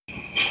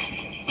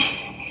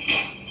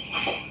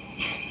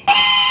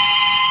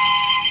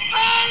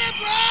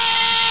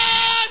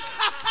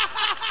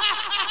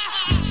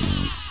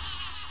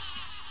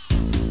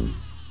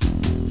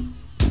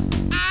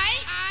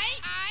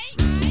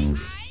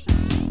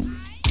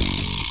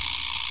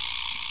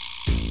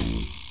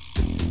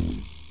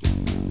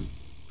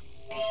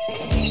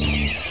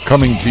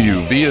Coming to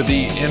you via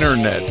the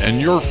internet and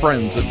your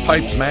friends at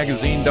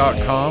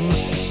pipesmagazine.com,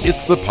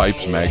 it's the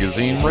Pipes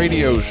Magazine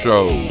radio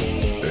show.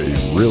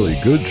 A really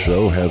good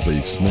show has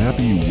a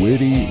snappy,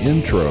 witty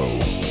intro,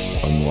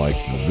 unlike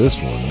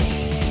this one.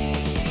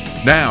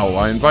 Now,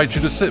 I invite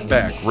you to sit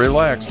back,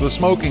 relax, the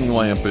smoking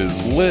lamp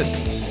is lit.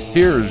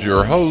 Here's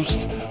your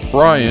host,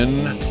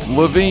 Brian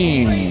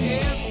Levine.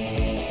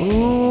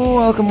 Ooh,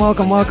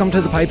 welcome to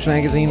the Pipes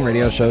Magazine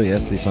radio show.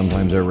 Yes, the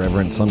sometimes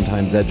irreverent,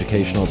 sometimes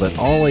educational, but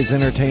always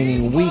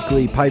entertaining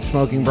weekly pipe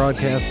smoking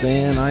broadcast.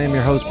 And I am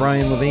your host,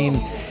 Brian Levine.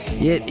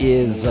 It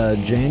is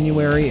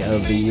January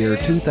of the year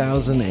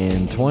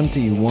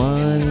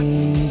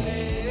 2021.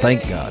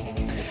 Thank God.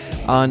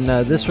 On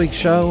this week's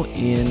show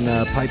in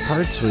Pipe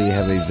Parts, we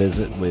have a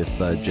visit with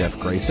Jeff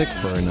Grasick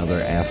for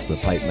another Ask the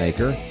Pipe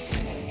Maker.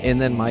 And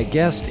then my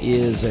guest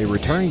is a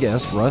return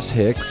guest, Russ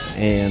Hicks,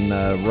 and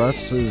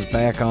Russ is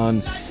back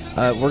on.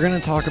 We're going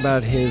to talk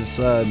about his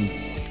bout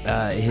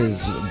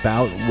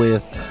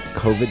with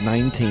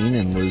COVID-19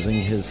 and losing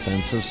his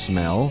sense of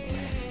smell.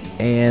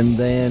 And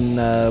then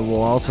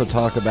we'll also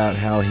talk about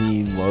how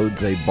he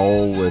loads a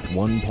bowl with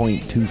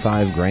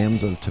 1.25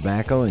 grams of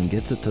tobacco and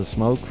gets it to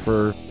smoke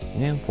for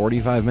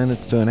 45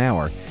 minutes to an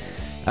hour.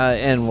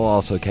 And we'll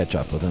also catch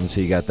up with him,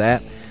 so you got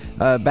that.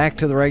 Back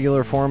to the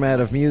regular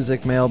format of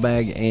music,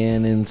 mailbag,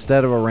 and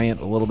instead of a rant,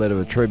 a little bit of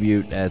a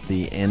tribute at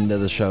the end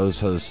of the show,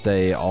 so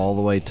stay all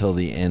the way till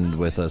the end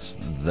with us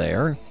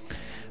there.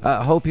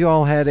 Hope you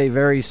all had a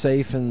very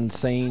safe and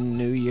sane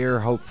New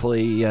Year.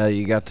 Hopefully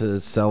you got to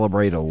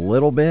celebrate a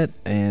little bit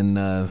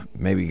and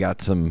maybe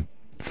got some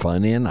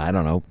fun in. I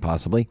don't know,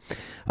 possibly.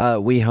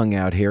 We hung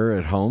out here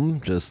at home,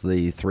 just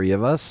the three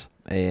of us,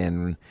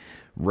 and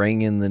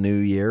rang in the new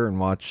year and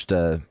watched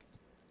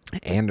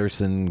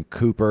Anderson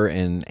Cooper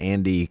and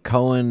Andy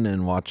Cohen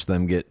and watch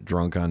them get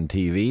drunk on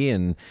TV.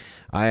 And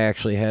I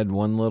actually had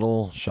one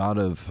little shot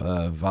of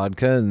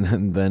vodka,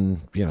 and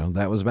then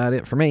that was about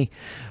it for me,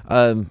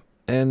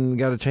 and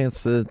got a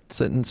chance to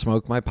sit and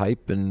smoke my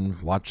pipe and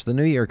watch the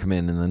new year come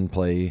in, and then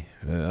play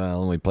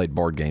we played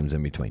board games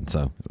in between.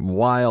 So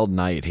wild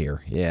night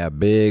here.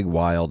 Big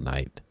wild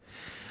night.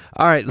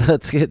 All right,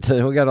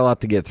 we got a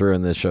lot to get through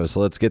in this show, so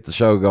let's get the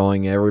show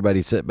going.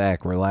 Everybody sit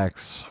back,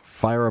 relax,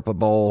 fire up a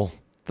bowl.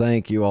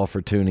 Thank you all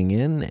for tuning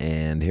in,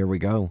 and here we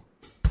go.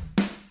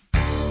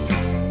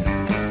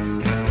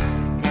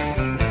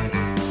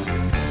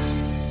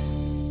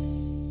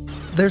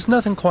 There's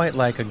nothing quite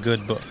like a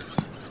good book,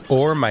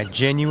 or my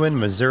genuine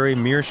Missouri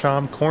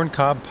Meerschaum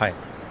corncob pipe,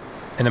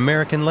 an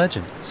American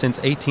legend since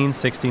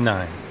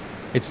 1869.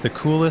 It's the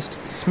coolest,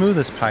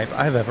 smoothest pipe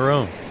I've ever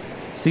owned.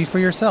 See for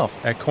yourself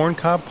at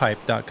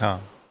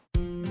corncobpipe.com.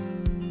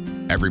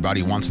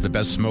 Everybody wants the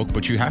best smoke,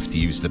 but you have to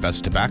use the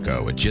best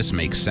tobacco. It just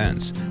makes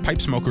sense.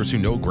 Pipe smokers who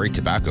know great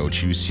tobacco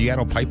choose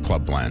Seattle Pipe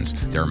Club blends.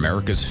 They're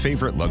America's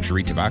favorite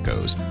luxury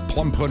tobaccos.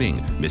 Plum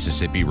Pudding,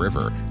 Mississippi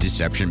River,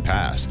 Deception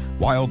Pass,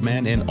 Wild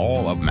Man, and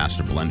all of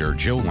Master Blender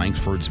Joe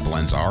Langford's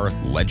blends are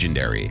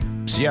legendary.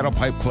 Seattle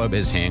Pipe Club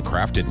is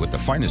handcrafted with the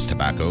finest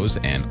tobaccos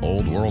and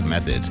old world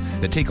methods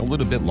that take a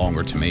little bit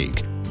longer to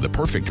make. The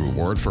perfect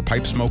reward for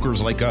pipe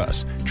smokers like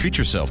us. Treat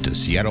yourself to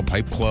Seattle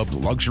Pipe Club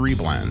luxury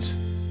blends.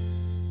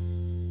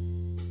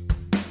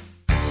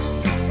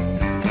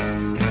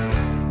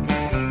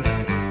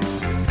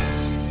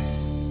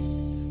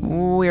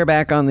 We're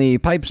back on the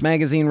Pipes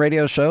Magazine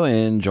radio show,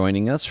 and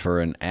joining us for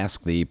an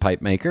Ask the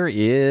Pipe Maker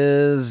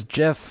is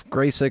Jeff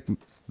Grasick,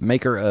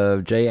 maker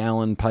of J.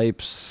 Allen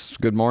Pipes.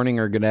 Good morning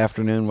or good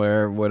afternoon,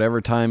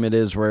 whatever time it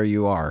is where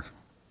you are.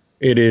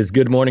 It is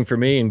good morning for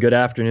me and good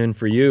afternoon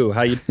for you.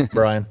 How you doing,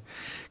 Brian?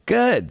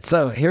 Good.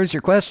 So here's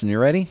your question. You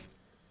ready?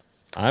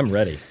 I'm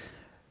ready.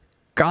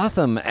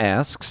 Gotham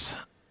asks,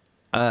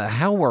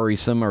 how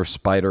worrisome are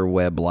spider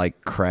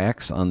web-like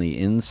cracks on the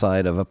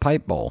inside of a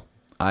pipe bowl?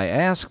 I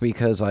ask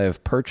because I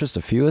have purchased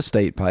a few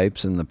estate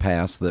pipes in the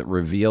past that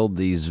revealed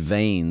these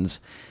veins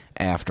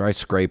after I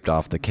scraped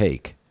off the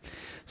cake.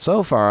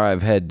 So far,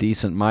 I've had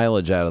decent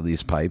mileage out of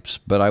these pipes,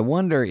 but I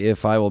wonder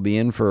if I will be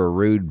in for a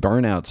rude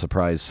burnout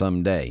surprise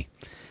someday.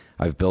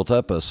 I've built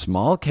up a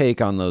small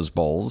cake on those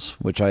bowls,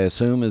 which I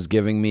assume is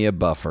giving me a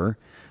buffer,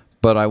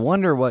 but I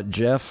wonder what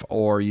Jeff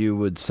or you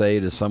would say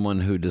to someone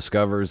who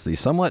discovers the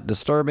somewhat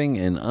disturbing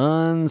and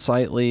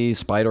unsightly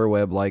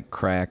spiderweb-like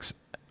cracks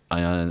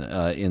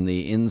in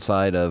the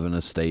inside of an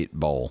estate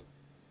bowl.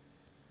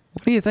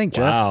 What do you think,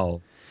 Jeff?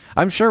 Wow.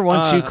 I'm sure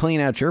once you clean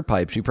out your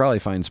pipes, you probably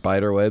find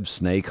spider webs,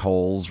 snake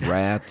holes,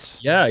 rats.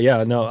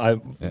 Yeah.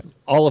 No,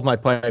 all of my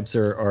pipes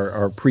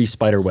are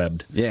pre-spider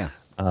webbed. Yeah.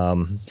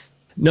 No,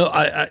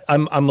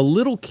 I'm a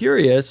little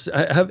curious.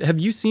 Have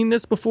you seen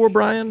this before,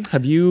 Brian?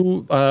 Have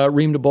you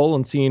reamed a bowl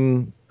and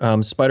seen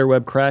spider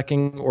web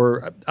cracking?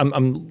 Or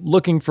I'm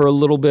looking for a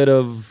little bit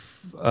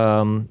of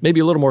maybe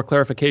a little more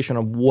clarification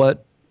on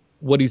what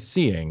he's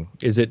seeing.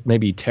 Is it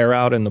maybe tear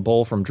out in the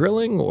bowl from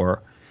drilling,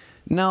 or?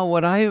 No,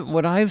 what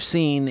I've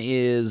seen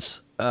is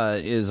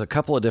a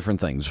couple of different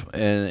things,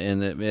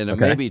 and it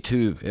Okay.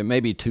 may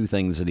be two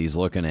things that he's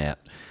looking at.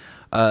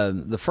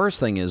 The first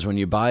thing is when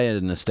you buy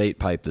an estate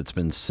pipe that's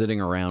been sitting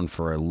around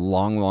for a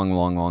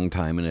long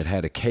time and it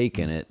had a cake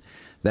in it,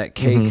 that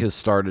cake has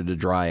started to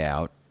dry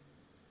out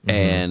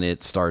and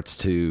it starts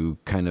to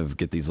kind of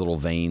get these little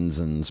veins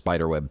and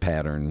spiderweb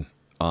pattern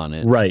on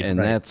it. Right. And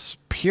that's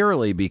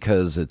purely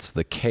because it's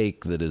the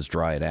cake that is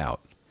dried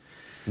out.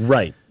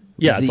 Right.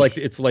 Yeah,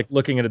 it's like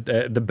looking at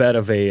the bed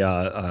of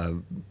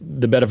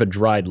a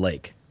dried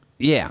lake.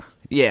 Yeah.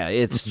 Yeah,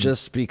 it's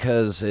just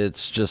because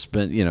it's just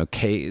been,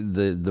 cake,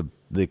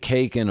 the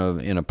cake in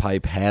a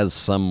pipe has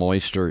some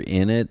moisture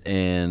in it,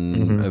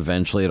 and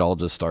eventually it all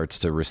just starts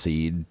to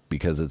recede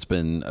because it's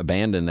been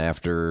abandoned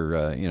after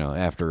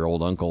after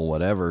old uncle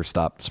whatever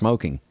stopped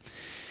smoking.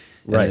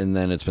 Right. And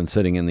then it's been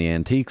sitting in the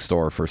antique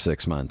store for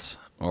 6 months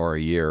or a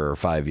year or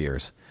 5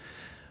 years.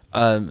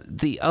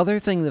 The other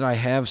thing that I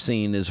have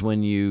seen is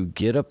when you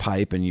get a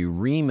pipe and you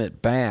ream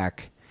it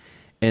back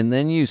and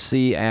then you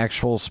see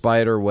actual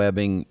spider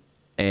webbing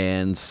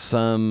and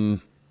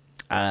some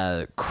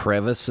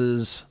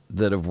crevices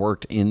that have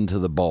worked into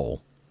the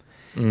bowl.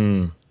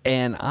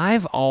 And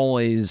I've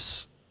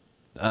always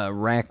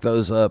racked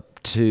those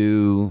up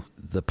to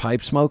the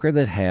pipe smoker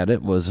that had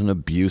it was an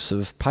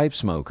abusive pipe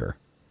smoker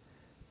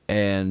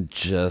and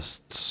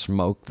just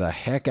smoked the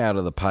heck out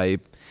of the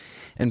pipe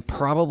and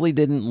probably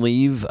didn't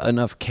leave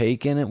enough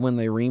cake in it when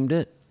they reamed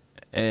it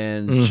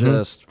and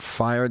just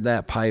fired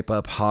that pipe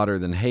up hotter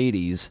than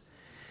Hades.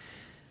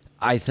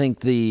 I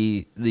think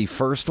the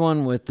first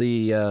one with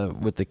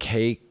the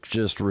cake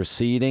just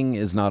receding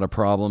is not a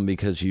problem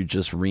because you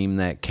just ream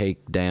that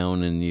cake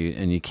down and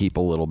you keep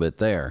a little bit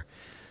there.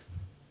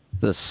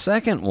 The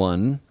second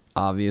one,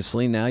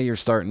 obviously, now you're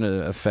starting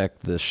to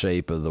affect the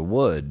shape of the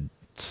wood.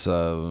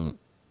 So,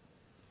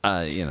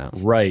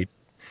 Right.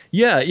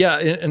 Yeah,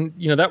 and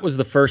that was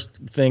the first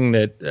thing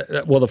that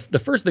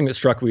the first thing that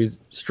struck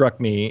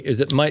me is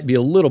it might be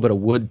a little bit of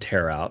wood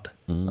tear out,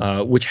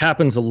 which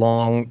happens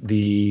along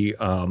the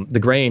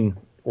grain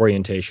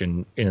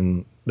orientation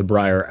in the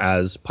briar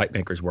as pipe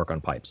makers work on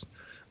pipes,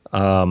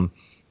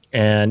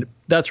 and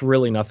that's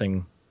really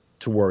nothing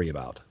to worry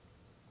about.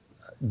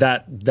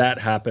 That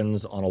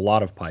happens on a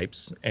lot of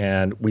pipes,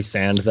 and we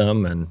sand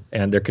them,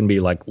 and there can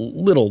be like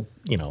little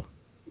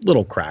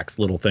cracks,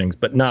 little things,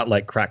 but not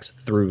like cracks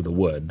through the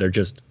wood.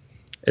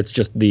 It's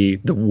just the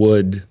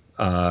wood.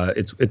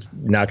 It's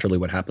naturally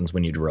what happens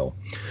when you drill.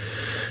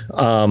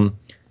 So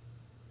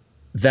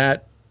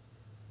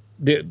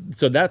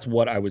that's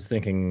what I was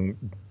thinking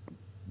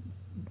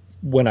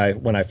when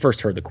I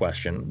first heard the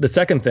question. The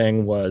second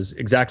thing was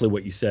exactly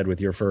what you said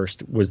with your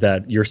first, was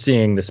that you're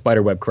seeing the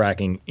spiderweb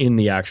cracking in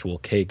the actual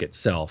cake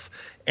itself.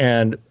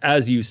 And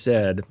as you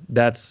said,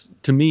 that's,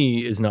 to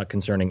me, is not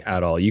concerning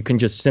at all. You can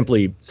just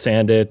simply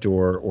sand it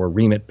or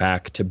ream it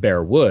back to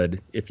bare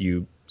wood if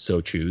you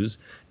so choose,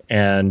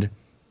 and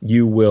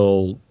you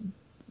will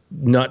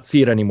not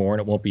see it anymore,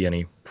 and it won't be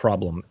any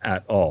problem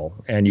at all.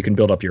 And you can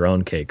build up your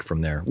own cake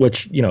from there,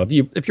 which,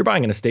 if you're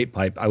buying an estate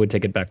pipe, I would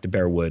take it back to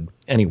bare wood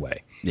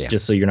anyway,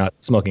 just so you're not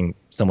smoking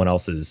someone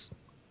else's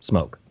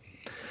smoke.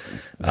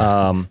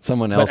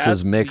 Someone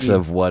else's mix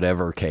of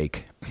whatever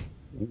cake.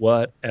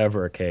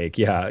 Whatever cake.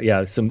 Yeah.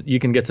 You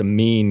can get some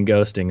mean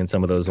ghosting in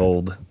some of those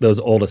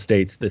old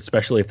estates,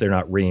 especially if they're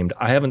not reamed.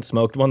 I haven't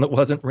smoked one that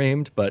wasn't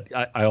reamed, but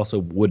I also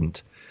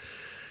wouldn't.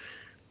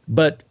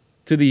 But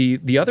to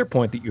the other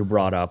point that you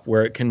brought up,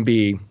 where it can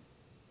be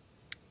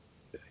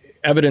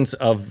evidence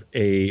of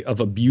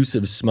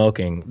abusive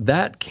smoking,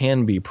 that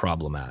can be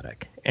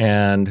problematic.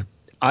 And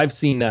I've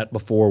seen that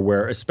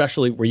before,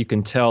 especially where you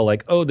can tell,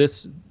 like, oh,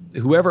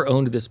 whoever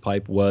owned this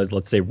pipe was,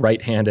 let's say,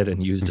 right-handed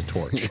and used a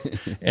torch.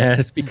 And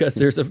it's because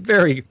there's a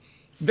very,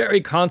 very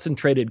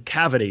concentrated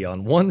cavity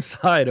on one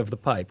side of the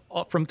pipe,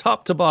 from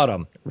top to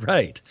bottom.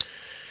 Right.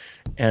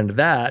 And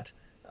that,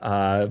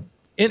 and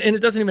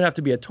it doesn't even have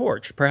to be a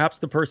torch. Perhaps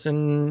the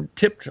person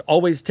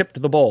always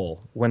tipped the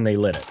bowl when they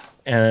lit it.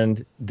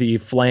 And the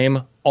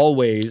flame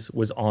always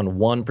was on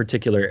one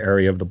particular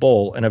area of the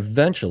bowl. And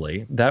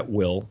eventually that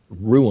will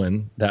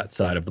ruin that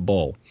side of the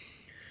bowl.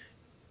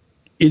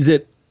 Is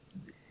it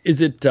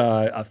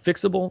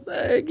fixable?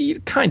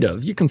 Kind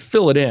of. You can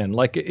fill it in.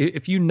 Like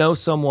if you know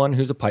someone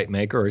who's a pipe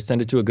maker, or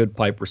send it to a good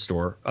pipe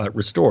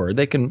restorer,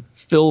 they can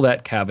fill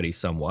that cavity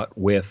somewhat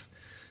with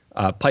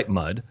pipe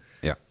mud,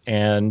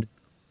 and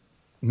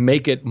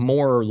make it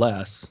more or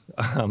less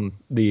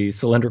the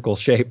cylindrical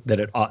shape that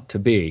it ought to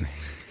be.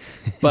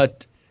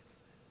 But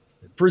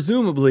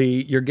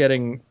presumably, you're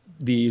getting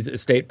these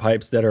estate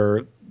pipes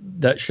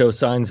that show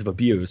signs of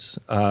abuse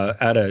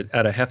at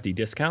a hefty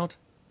discount.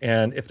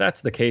 And if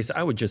that's the case,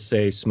 I would just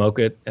say smoke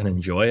it and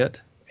enjoy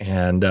it.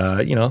 And,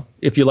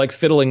 if you like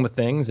fiddling with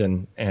things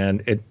and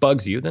it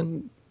bugs you,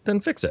 then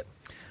fix it.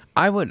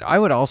 I would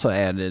also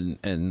add in,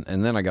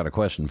 and then I got a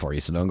question for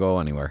you, so don't go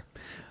anywhere.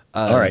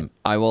 All right.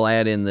 I will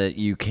add in that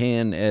you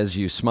can, as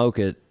you smoke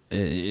it,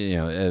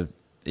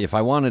 if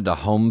I wanted to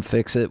home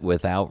fix it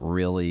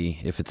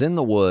if it's in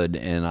the wood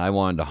and I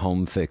wanted to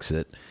home fix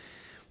it,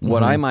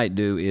 what I might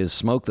do is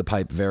smoke the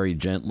pipe very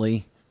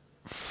gently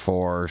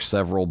for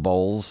several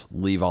bowls,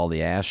 leave all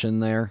the ash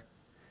in there,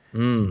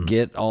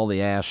 Get all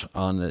the ash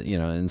on the,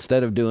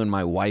 instead of doing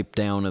my wipe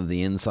down of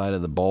the inside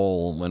of the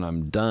bowl when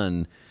I'm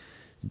done,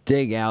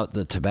 dig out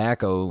the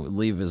tobacco,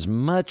 leave as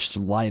much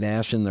light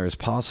ash in there as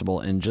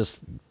possible, and just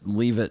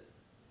leave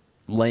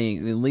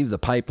the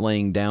pipe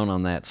laying down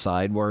on that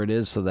side where it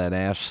is so that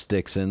ash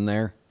sticks in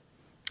there.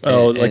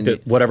 Oh,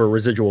 whatever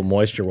residual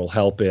moisture will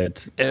help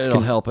it.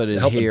 It'll help it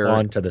adhere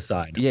onto the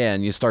side. Yeah,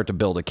 and you start to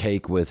build a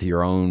cake with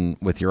your own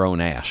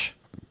ash,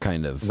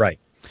 kind of. Right.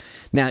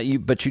 Now,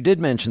 but you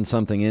did mention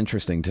something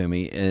interesting to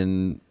me,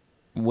 and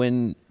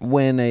when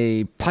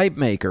a pipe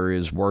maker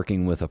is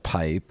working with a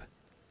pipe,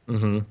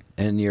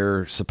 and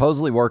you're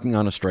supposedly working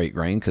on a straight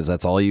grain, because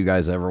that's all you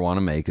guys ever want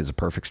to make is a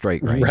perfect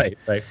straight grain. Right.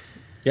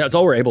 Yeah, it's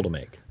all we're able to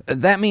make.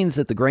 That means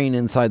that the grain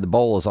inside the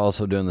bowl is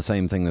also doing the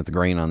same thing that the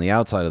grain on the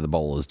outside of the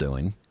bowl is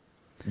doing.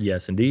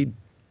 Yes, indeed.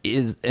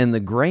 And the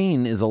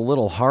grain is a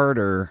little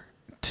harder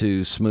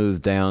to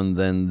smooth down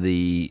than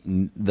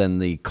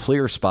the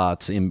clear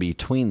spots in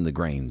between the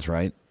grains,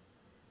 right?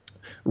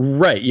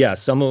 Right. Yeah.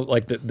 Some of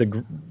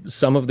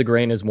some of the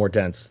grain is more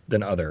dense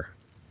than other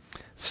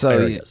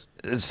areas.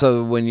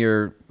 So when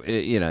you're,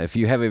 if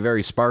you have a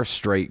very sparse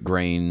straight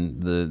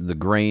grain, the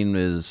grain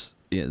is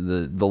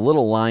the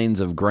little lines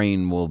of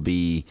grain will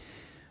be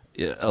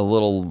a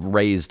little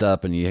raised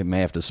up, and you may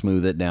have to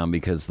smooth it down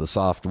because the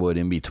softwood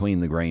in between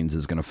the grains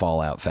is going to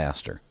fall out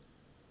faster.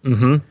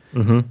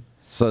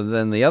 So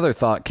then the other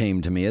thought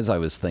came to me as I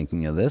was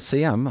thinking of this.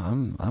 See,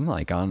 I'm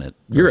like on it.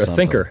 You're a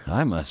thinker.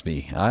 I must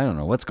be. I don't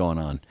know what's going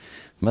on.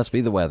 Must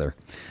be the weather.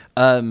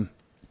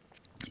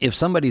 If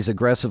somebody's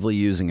aggressively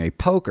using a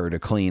poker to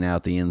clean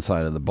out the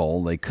inside of the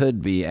bowl, they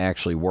could be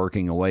actually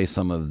working away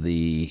some of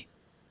the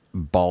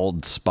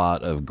bald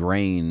spot of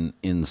grain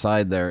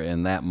inside there,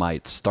 and that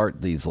might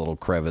start these little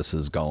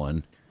crevices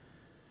going.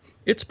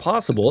 It's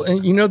possible.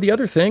 And the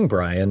other thing,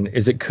 Brian,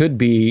 is it could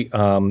be,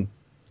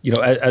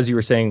 as you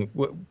were saying,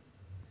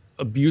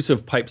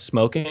 abusive pipe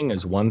smoking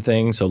is one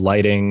thing. So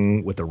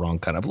lighting with the wrong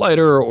kind of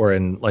lighter, or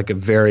in like a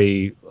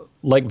very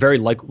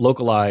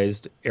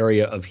localized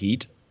area of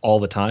heat all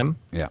the time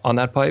on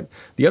that pipe.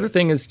 The other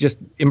thing is just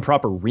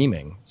improper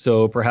reaming.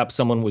 So perhaps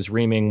someone was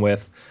reaming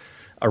with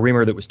a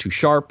reamer that was too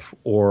sharp,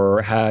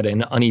 or had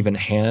an uneven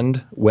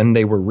hand when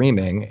they were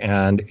reaming,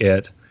 and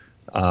it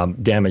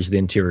damaged the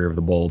interior of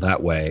the bowl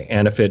that way.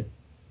 And if it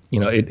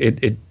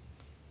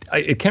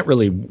can't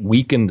really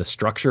weaken the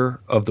structure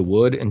of the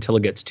wood until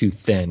it gets too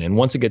thin. And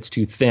once it gets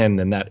too thin,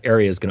 then that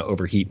area is going to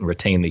overheat and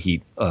retain the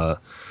heat, or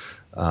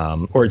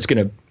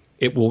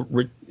it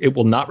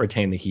will not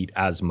retain the heat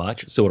as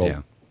much.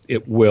 So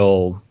it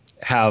will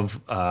have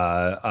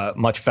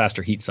much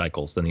faster heat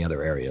cycles than the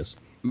other areas.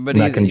 But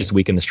that can just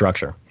weaken the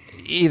structure.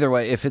 Either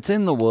way, if it's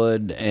in the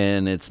wood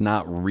and it's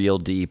not real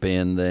deep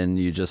in, then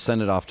you just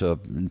send it off to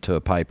a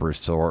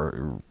piper's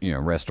or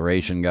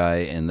restoration guy,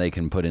 and they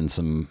can put in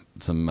some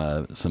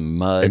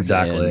mud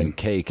and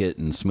cake it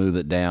and smooth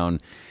it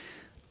down.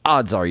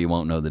 Odds are you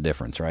won't know the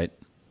difference, right?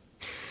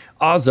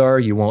 Odds are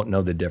you won't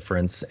know the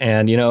difference.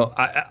 And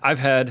I've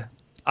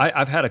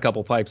had a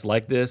couple pipes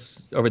like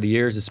this over the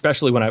years,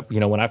 especially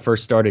when I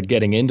first started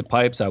getting into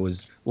pipes. I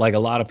was like a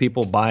lot of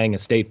people buying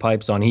estate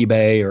pipes on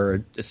eBay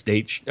or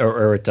estate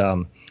or at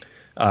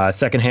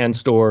secondhand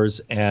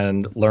stores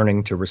and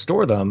learning to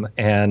restore them.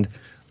 And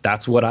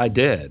that's what I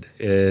did.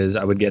 Is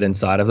I would get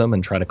inside of them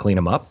and try to clean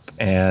them up.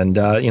 And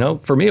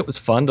for me, it was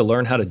fun to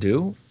learn how to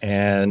do.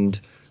 And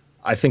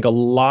I think a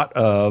lot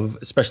of,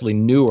 especially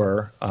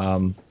newer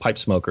pipe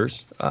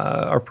smokers,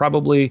 are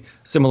probably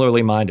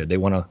similarly minded. They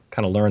want to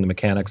kind of learn the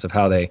mechanics of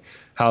how they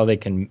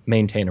can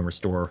maintain and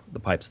restore the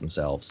pipes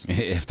themselves.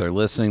 If they're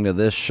listening to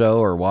this show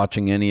or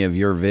watching any of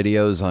your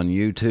videos on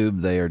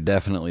YouTube, they are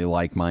definitely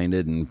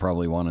like-minded and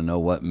probably want to know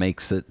what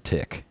makes it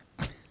tick.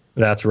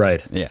 That's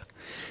right. Yeah.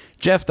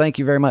 Jeff, thank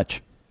you very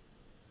much.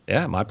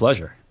 Yeah, my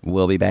pleasure.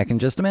 We'll be back in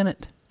just a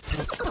minute.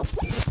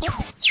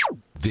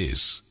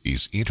 This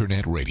is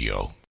Internet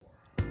Radio.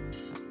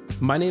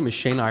 My name is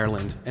Shane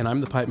Ireland, and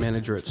I'm the pipe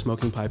manager at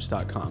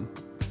smokingpipes.com.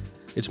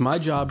 It's my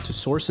job to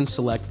source and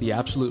select the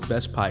absolute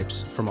best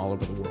pipes from all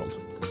over the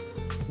world.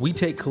 We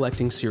take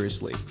collecting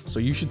seriously, so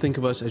you should think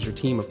of us as your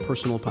team of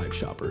personal pipe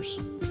shoppers.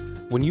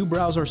 When you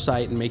browse our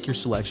site and make your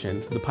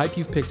selection, the pipe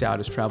you've picked out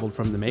has traveled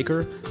from the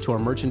maker to our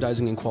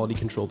merchandising and quality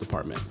control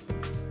department.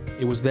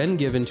 It was then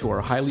given to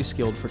our highly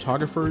skilled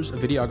photographers,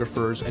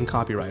 videographers, and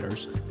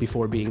copywriters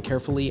before being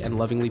carefully and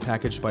lovingly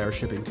packaged by our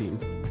shipping team.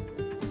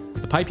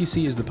 The pipe you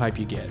see is the pipe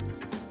you get,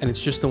 and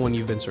it's just the one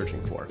you've been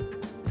searching for.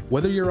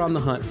 Whether you're on the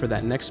hunt for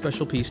that next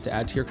special piece to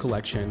add to your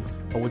collection,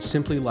 or would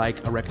simply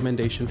like a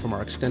recommendation from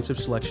our extensive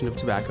selection of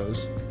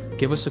tobaccos,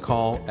 give us a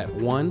call at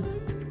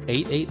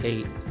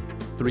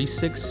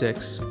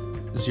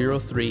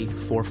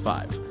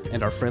 1-888-366-0345,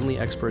 and our friendly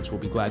experts will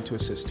be glad to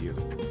assist you.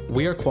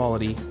 We are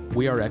quality,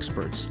 we are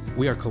experts,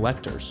 we are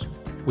collectors,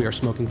 we are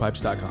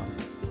smokingpipes.com.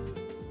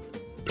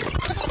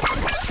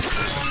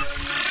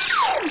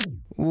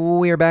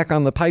 We are back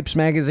on the Pipes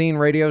Magazine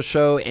radio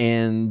show,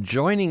 and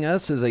joining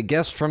us is a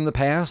guest from the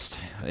past.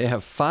 They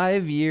have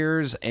 5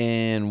 years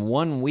and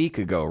 1 week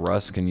ago,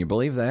 Russ. Can you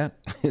believe that?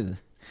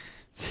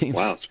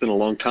 Wow, it's been a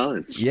long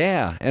time.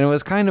 Yeah, and it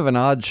was kind of an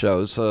odd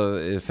show. So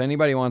if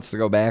anybody wants to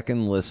go back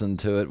and listen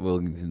to it,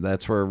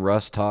 that's where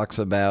Russ talks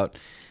about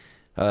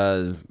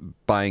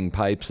buying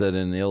pipes at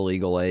an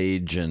illegal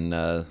age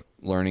and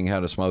learning how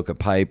to smoke a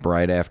pipe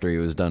right after he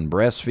was done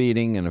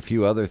breastfeeding and a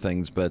few other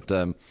things. But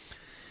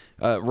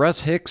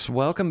Russ Hicks,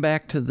 welcome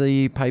back to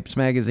the Pipes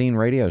Magazine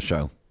radio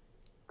show.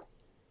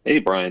 Hey,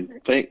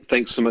 Brian.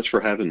 Thanks so much for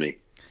having me.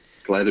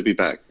 Glad to be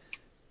back.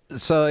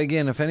 So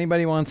again, if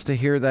anybody wants to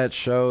hear that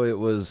show, it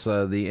was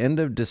the end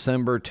of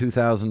December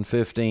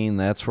 2015.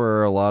 That's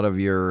where a lot of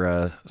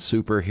your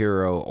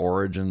superhero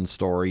origin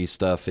story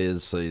stuff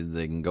is, so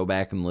they can go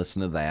back and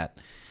listen to that.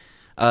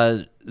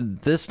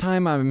 This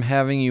time I'm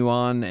having you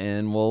on,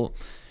 and we'll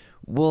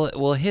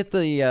hit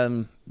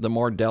the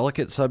more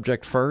delicate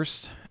subject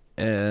first,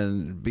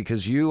 and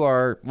because you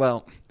are,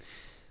 well,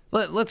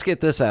 let's get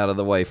this out of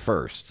the way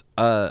first.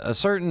 A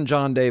certain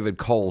John David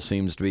Cole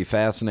seems to be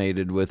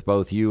fascinated with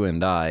both you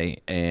and I,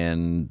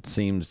 and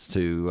seems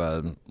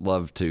to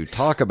love to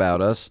talk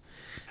about us,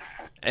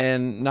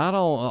 and not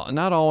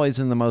always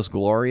in the most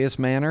glorious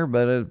manner,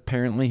 but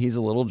apparently he's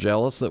a little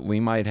jealous that we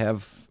might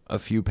have a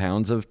few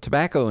pounds of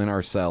tobacco in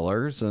our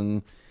cellars,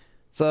 and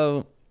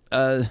so.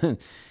 But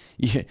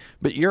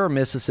you're a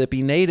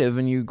Mississippi native,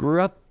 and you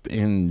grew up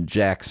in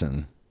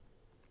Jackson.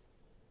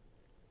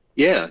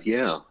 Yeah.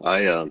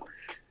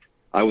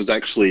 I was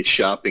actually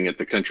shopping at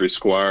the Country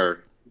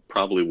Squire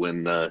probably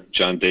when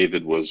John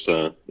David was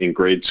in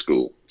grade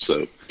school.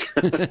 So,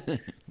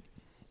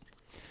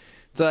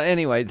 so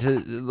anyway,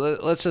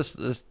 let's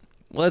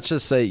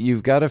just say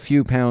you've got a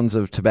few pounds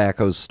of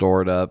tobacco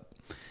stored up.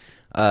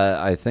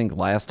 I think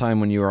last time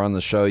when you were on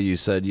the show, you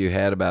said you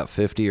had about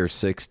 50 or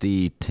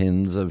 60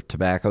 tins of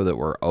tobacco that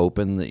were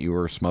open that you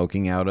were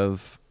smoking out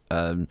of.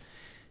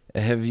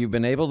 Have you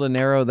been able to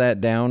narrow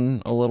that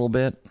down a little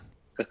bit?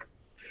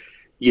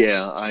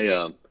 Yeah, I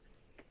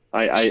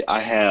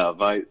have.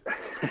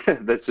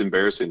 That's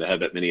embarrassing to have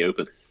that many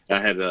open. I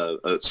had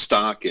a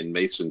stock in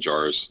mason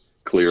jars,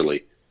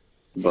 clearly,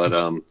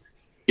 but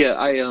yeah,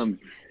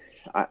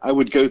 I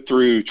would go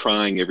through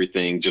trying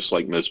everything just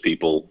like most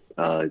people.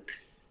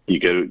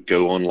 You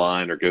go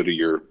online or go to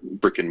your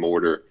brick and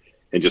mortar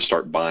and just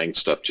start buying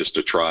stuff just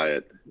to try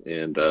it.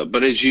 And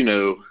but as you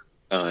know,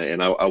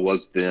 and I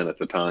was then at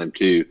the time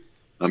too,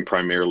 I'm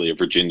primarily a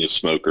Virginia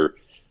smoker.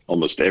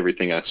 Almost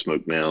everything I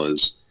smoke now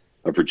is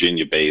a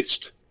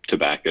Virginia-based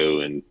tobacco,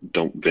 and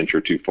don't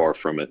venture too far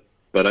from it.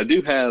 But I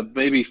do have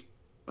maybe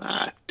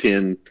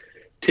 10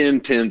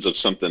 tins of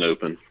something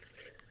open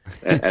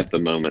at the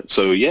moment.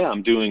 So yeah,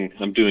 I'm doing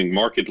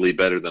markedly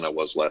better than I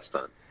was last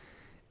time.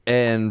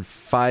 And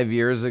 5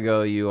 years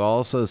ago, you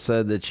also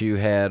said that you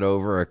had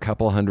over a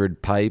couple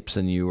hundred pipes,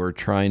 and you were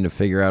trying to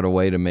figure out a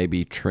way to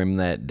maybe trim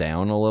that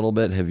down a little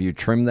bit. Have you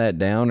trimmed that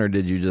down, or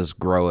did you just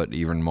grow it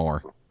even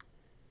more?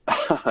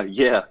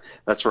 Yeah,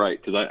 that's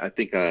right. Because I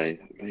think I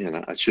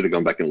should have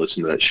gone back and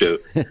listened to that show.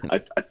 I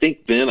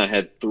think then I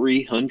had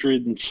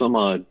 300 and some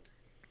odd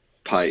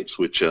pipes,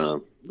 which I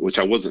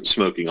wasn't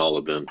smoking all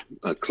of them.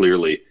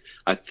 Clearly,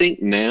 I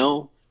think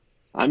now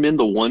I'm in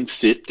the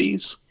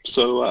 150s.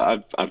 So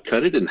I've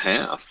cut it in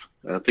half.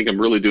 I think I'm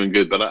really doing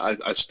good, but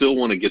I still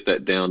want to get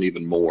that down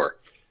even more,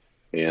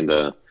 and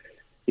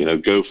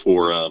go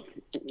for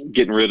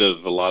getting rid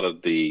of a lot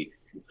of the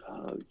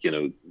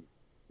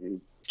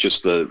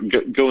just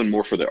going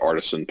more for the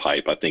artisan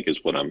pipe, I think,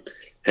 is what I'm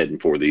heading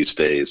for these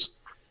days.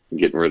 And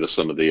getting rid of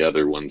some of the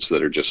other ones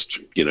that are just,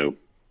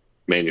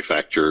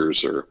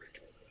 manufacturers, or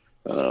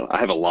I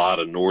have a lot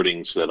of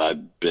Nordings that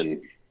I've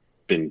been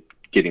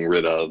getting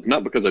rid of,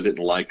 not because I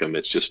didn't like them.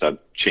 It's just I've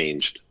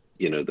changed,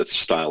 the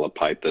style of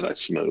pipe that I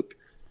smoke.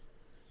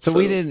 So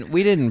we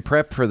didn't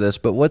prep for this,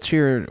 but what's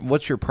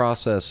your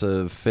process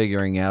of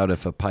figuring out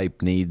if a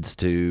pipe needs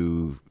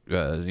to,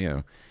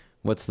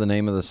 what's the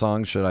name of the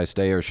song? Should I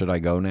stay or should I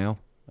go now?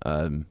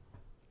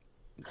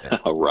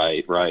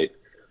 Right.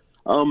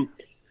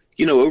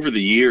 Over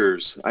the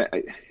years,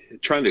 I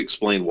trying to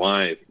explain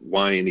why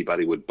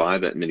anybody would buy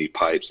that many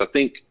pipes. I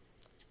think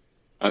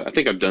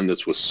I've done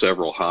this with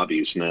several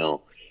hobbies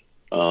now.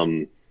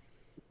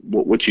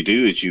 What you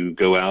do is you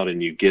go out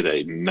and you get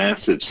a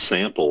massive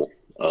sample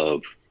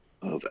of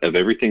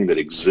everything that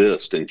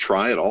exists and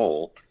try it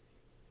all.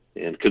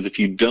 And because if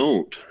you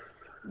don't,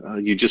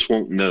 you just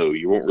won't know.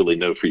 You won't really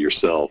know for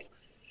yourself.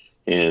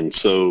 And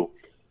so,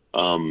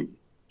 and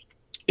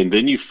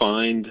then you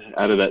find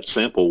out of that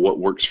sample what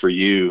works for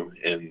you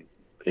and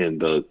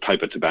the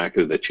type of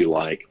tobacco that you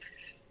like.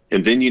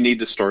 And then you need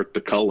to start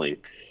the culling.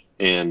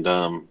 And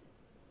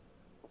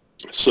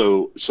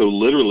so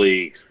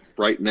literally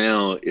right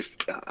now, if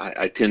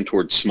I tend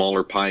towards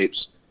smaller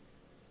pipes,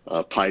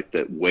 a pipe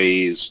that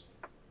weighs,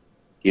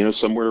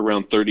 somewhere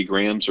around 30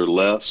 grams or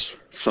less,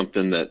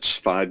 something that's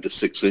 5 to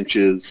 6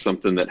 inches,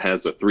 something that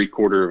has a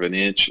 3/4 of an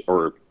inch,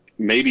 or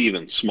maybe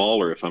even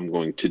smaller if I'm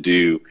going to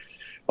do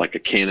like a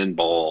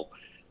cannonball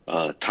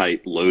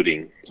type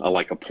loading. I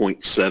like a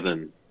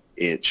 0.7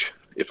 inch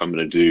if I'm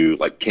going to do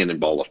like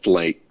cannonball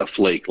a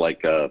flake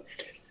like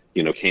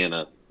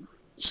Hanna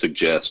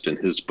suggests in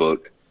his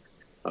book.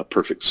 a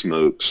perfect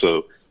smoke.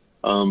 So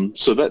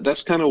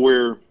that's kind of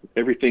where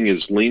everything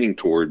is leaning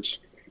towards.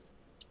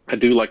 I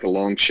do like a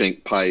long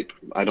shank pipe.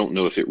 I don't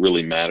know if it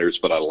really matters,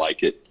 but I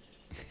like it.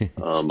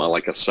 I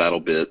like a saddle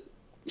bit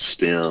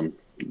stem,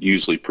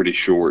 usually pretty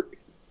short.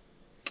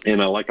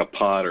 And I like a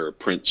pot or a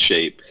Prince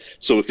shape.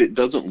 So if it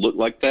doesn't look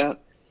like that,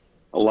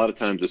 a lot of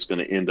times it's going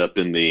to end up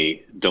in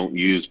the don't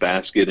use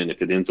basket. And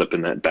if it ends up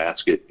in that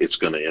basket, it's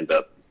going to end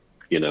up,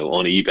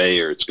 on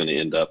eBay, or it's going to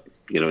end up,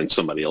 in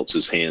somebody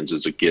else's hands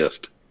as a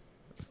gift.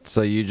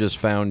 So you just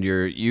found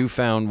you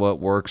found what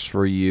works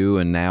for you,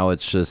 and now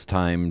it's just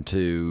time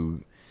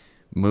to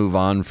move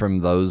on from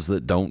those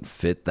that don't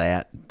fit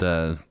that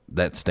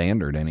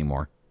standard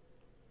anymore.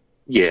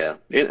 Yeah,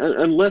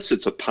 unless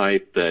it's a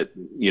pipe that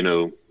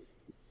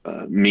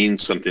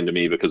means something to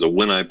me because of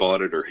when I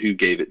bought it or who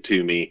gave it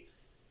to me,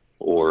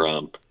 or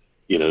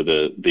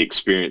the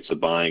experience of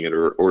buying it,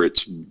 or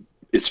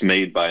it's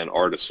made by an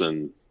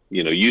artisan.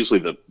 Usually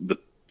the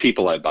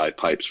people I buy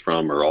pipes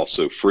from are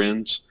also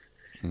friends,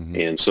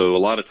 and so a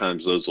lot of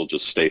times those will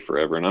just stay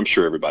forever. And I'm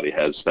sure everybody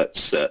has that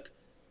set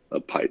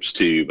of pipes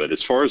too. But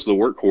as far as the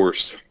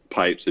workhorse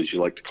pipes, as you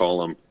like to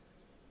call them,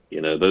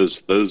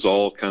 those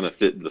all kind of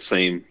fit the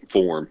same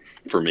form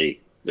for me,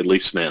 at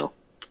least now.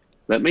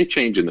 That may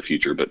change in the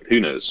future, but who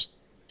knows?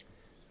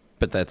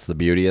 But that's the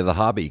beauty of the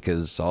hobby,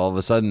 because all of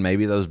a sudden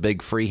maybe those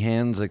big free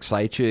hands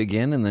excite you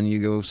again, and then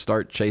you go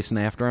start chasing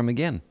after them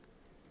again.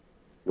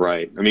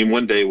 Right. I mean,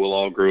 one day we'll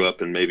all grow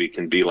up and maybe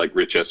can be like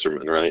Rich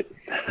Esserman, right?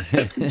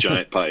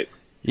 Giant pipe.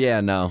 Yeah,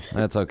 no,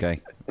 that's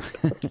okay.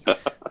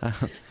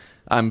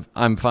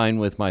 I'm fine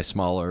with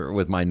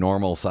my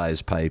normal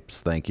size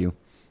pipes, thank you.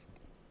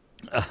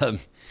 All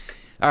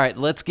right,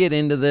 let's get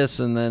into this,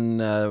 and then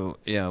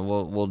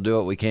we'll do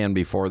what we can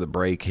before the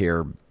break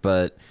here.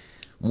 But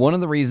one of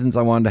the reasons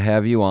I wanted to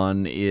have you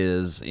on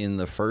is in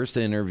the first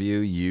interview,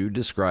 you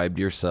described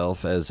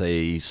yourself as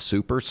a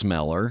super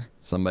smeller,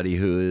 somebody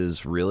who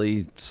is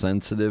really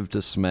sensitive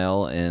to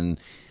smell. And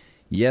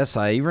yes,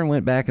 I even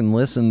went back and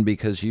listened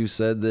because you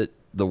said that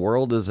the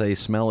world is a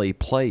smelly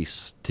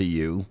place to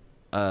you.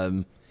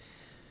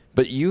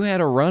 But you had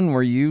a run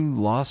where you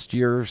lost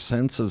your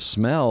sense of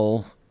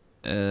smell.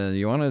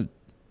 You want to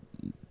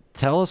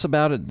tell us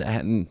about it,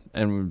 and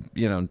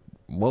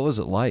what was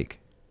it like?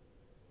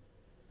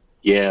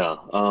 Yeah.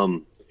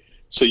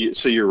 So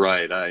you're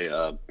right.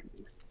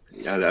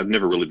 I've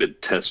never really been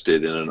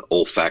tested in an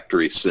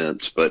olfactory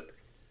sense, but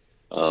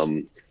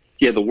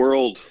the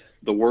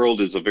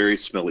world is a very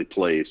smelly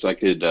place. I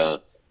could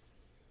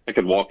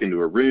walk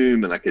into a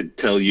room and I could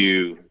tell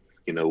you,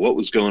 what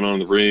was going on in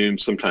the room,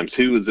 sometimes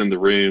who was in the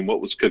room, what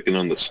was cooking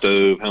on the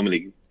stove, how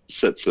many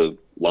sets of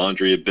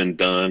laundry have been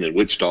done, and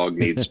which dog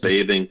needs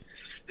bathing,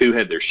 who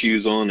had their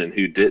shoes on and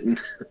who didn't.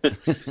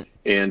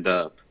 And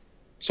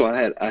so I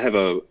had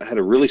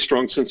a really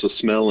strong sense of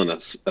smell, and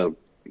as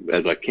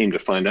I came to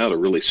find out, a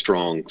really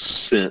strong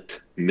scent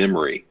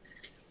memory.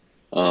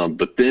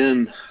 But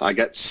then I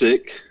got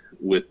sick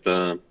with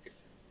the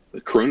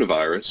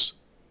coronavirus,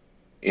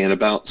 and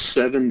about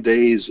 7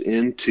 days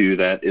into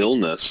that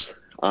illness,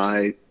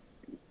 I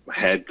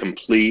had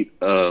complete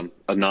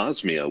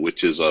anosmia,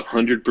 which is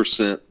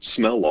 100%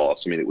 smell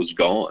loss. I mean, it was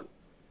gone.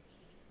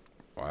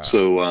 Wow.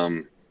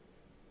 So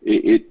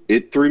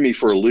it threw me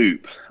for a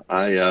loop.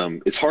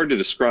 It's hard to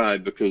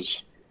describe,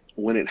 because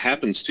when it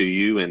happens to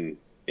you, and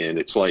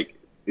it's like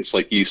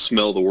you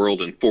smell the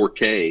world in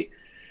 4K,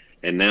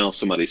 and now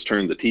somebody's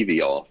turned the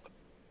TV off,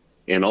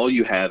 and all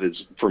you have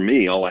is, for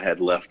me, all I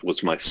had left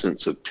was my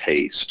sense of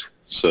taste.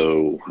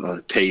 So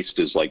taste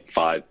is like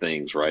 5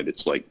 things, right?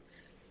 It's like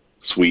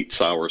sweet,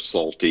 sour,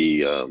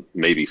 salty,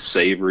 maybe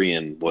savory,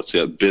 and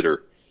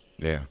bitter.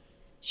 Yeah.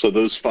 So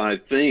those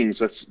 5 things,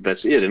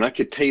 that's it. And I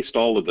could taste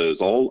all of those.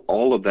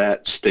 All of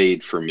that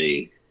stayed for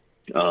me.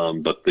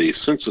 But the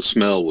sense of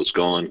smell was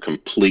gone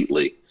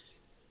completely.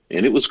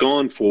 And it was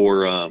gone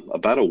for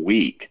about a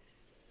week.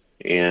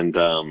 And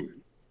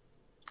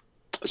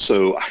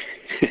so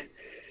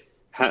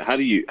how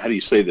do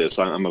you say this?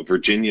 I'm a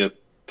Virginia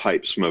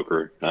pipe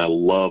smoker. I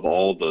love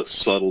all the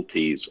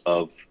subtleties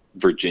of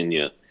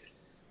Virginia.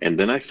 And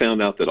then I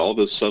found out that all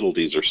those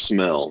subtleties are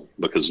smell,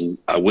 because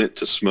I went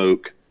to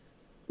smoke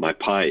my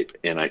pipe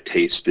and I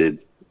tasted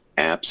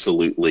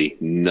absolutely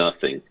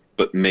nothing,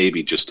 but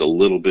maybe just a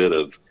little bit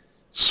of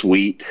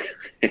sweet,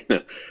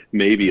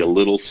 maybe a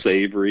little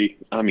savory.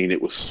 I mean,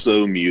 it was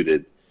so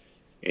muted.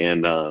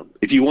 And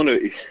if you want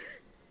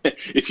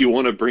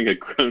to bring a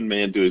grown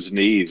man to his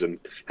knees and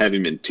have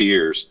him in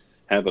tears,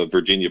 have a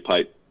Virginia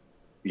pipe,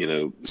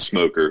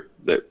 smoker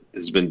that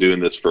has been doing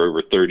this for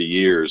over 30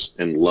 years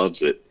and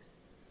loves it.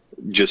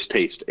 Just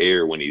taste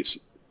air when he's,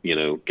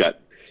 got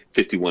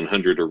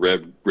 5100 or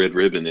red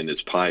ribbon in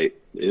his pipe.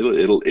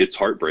 It's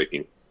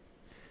heartbreaking.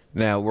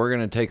 Now, we're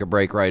going to take a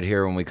break right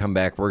here. When we come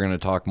back, we're going to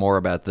talk more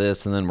about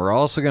this, and then we're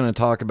also going to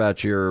talk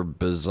about your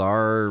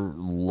bizarre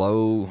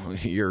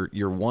your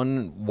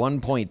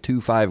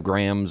 1.25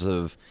 grams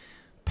of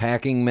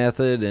packing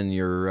method, and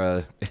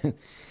your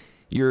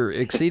your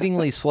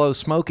exceedingly slow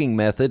smoking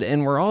method,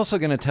 and we're also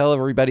going to tell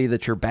everybody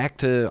that you're back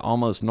to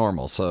almost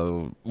normal.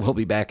 So we'll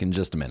be back in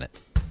just a minute.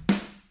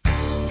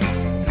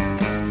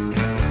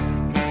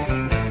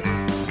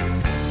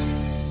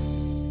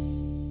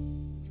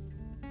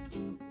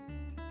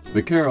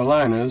 The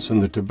Carolinas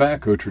and the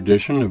tobacco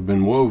tradition have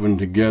been woven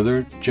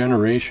together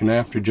generation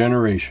after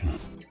generation.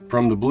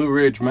 From the Blue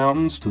Ridge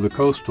Mountains to the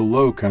coastal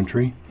low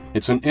country,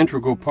 it's an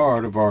integral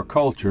part of our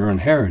culture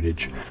and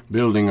heritage,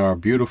 building our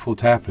beautiful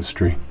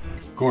tapestry.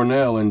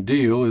 Cornell and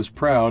Deal is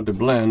proud to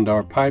blend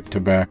our pipe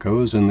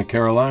tobaccos in the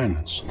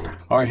Carolinas.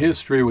 Our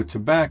history with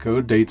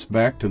tobacco dates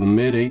back to the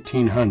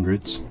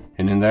mid-1800s,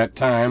 and in that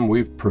time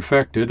we've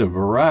perfected a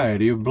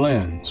variety of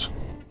blends.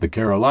 The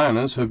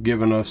Carolinas have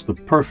given us the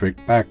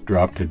perfect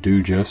backdrop to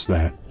do just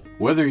that.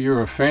 Whether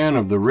you're a fan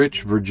of the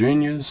rich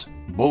Virginias,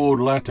 bold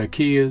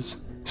Latakias,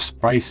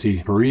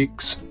 spicy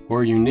Periques,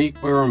 or unique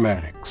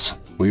aromatics,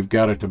 we've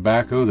got a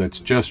tobacco that's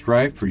just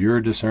right for your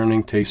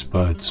discerning taste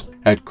buds.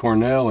 At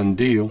Cornell and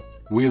Deal,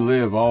 we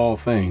live all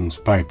things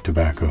pipe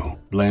tobacco,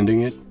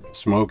 blending it,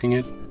 smoking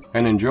it,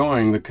 and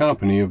enjoying the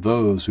company of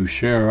those who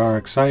share our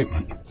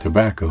excitement.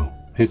 Tobacco,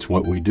 it's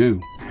what we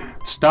do.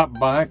 Stop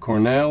by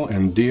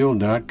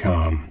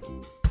CornellandDeal.com.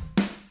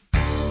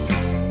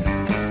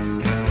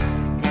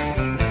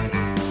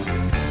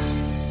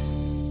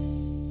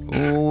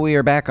 We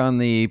are back on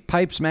the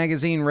Pipes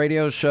Magazine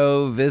radio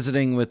show,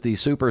 visiting with the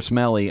super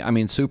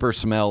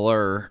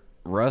smeller,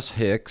 Russ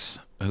Hicks,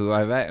 who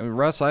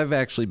I've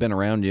actually been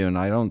around you, and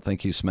I don't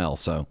think you smell.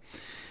 So,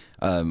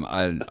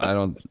 I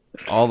don't.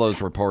 All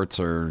those reports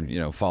are,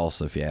 false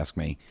if you ask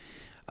me.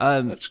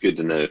 That's good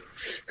to know.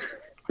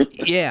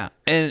 Yeah,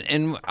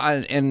 and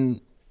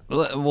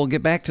we'll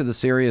get back to the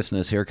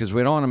seriousness here because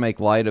we don't want to make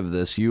light of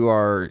this. You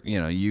are,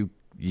 you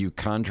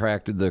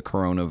contracted the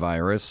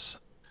coronavirus.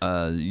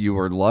 You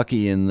were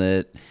lucky in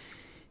that,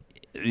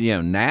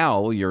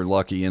 now you're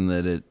lucky in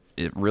that it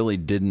really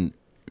didn't,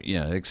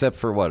 except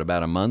for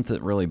about a month,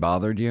 it really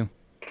bothered you.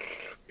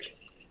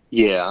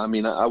 Yeah, I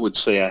mean, I would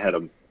say I had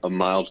a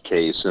mild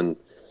case, and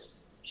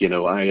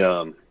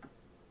I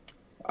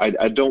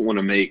don't want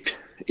to make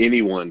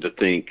anyone to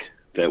think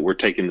that we're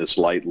taking this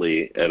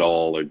lightly at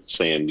all, or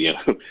saying,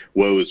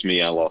 woe is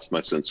me, I lost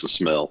my sense of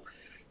smell.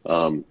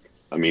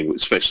 I mean,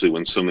 especially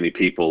when so many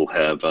people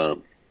have,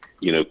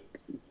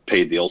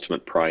 paid the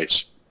ultimate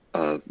price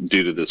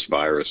due to this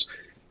virus.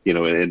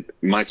 And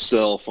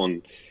myself,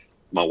 on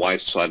my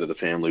wife's side of the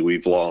family,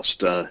 we've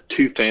lost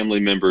 2 family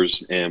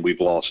members, and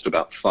we've lost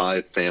about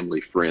 5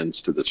 family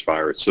friends to this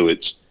virus. So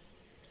it's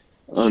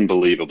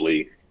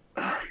unbelievably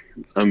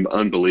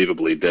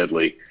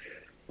deadly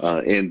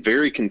and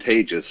very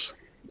contagious.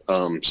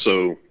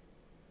 So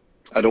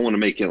I don't want to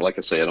make it, like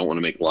I say, I don't want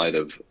to make light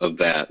of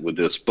that with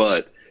this,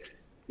 but,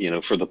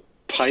 for the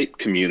pipe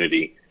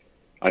community,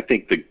 I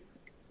think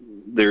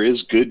there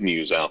is good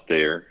news out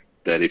there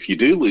that if you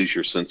do lose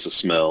your sense of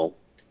smell,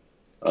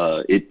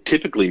 it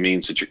typically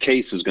means that your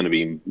case is going to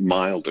be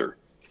milder.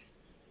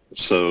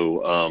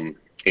 So,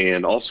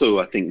 and also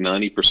I think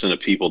 90% of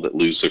people that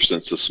lose their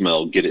sense of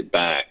smell get it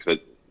back.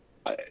 But,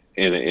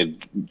 I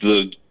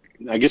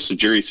guess the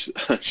jury's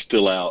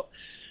still out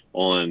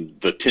on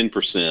the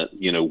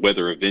 10%,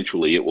 whether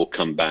eventually it will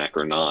come back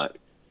or not.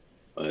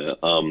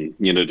 And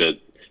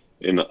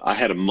I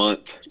had a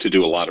month to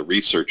do a lot of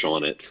research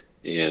on it,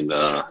 and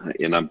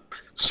I'm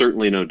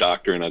certainly no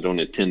doctor, and I don't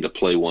intend to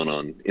play one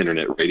on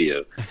internet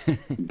radio.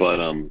 But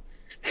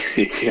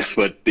yeah,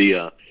 but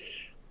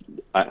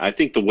I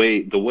think the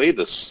way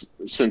the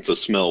sense of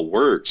smell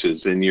works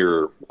is in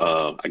your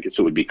I guess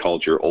it would be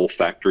called your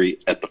olfactory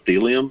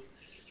epithelium.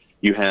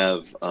 You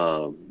have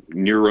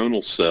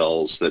neuronal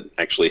cells that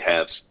actually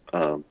have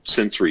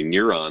sensory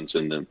neurons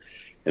in them,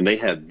 and they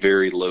have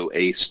very low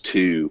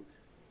ACE2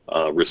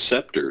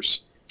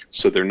 receptors,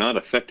 so they're not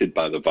affected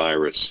by the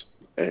virus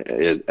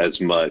as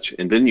much.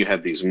 And then you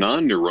have these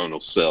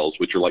non-neuronal cells,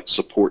 which are like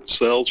support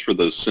cells for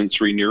those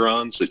sensory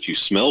neurons that you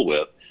smell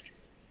with.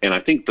 And I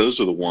think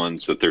those are the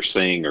ones that they're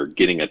saying are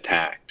getting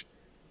attacked.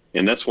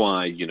 And that's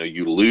why,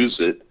 you lose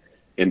it,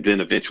 and then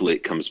eventually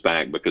it comes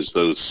back because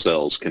those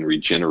cells can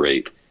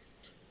regenerate.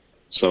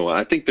 So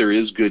I think there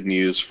is good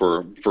news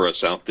for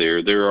us out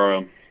there. There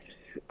are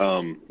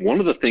one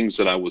of the things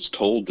that I was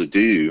told to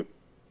do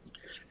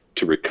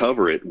to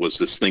recover it was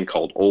this thing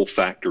called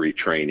olfactory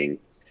training,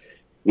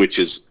 which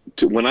is,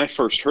 when I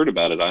first heard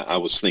about it, I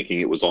was thinking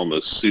it was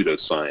almost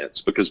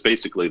pseudoscience, because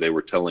basically they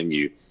were telling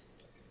you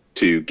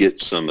to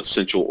get some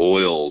essential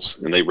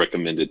oils, and they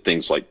recommended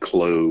things like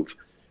clove,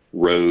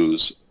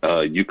 rose,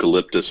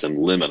 eucalyptus, and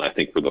lemon, I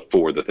think were the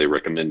 4 that they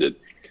recommended.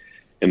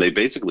 And they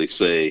basically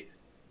say,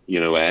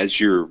 as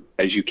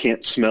you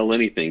can't smell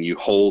anything, you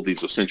hold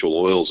these essential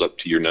oils up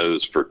to your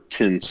nose for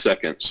 10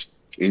 seconds,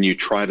 and you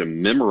try to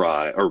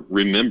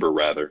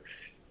remember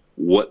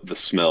what the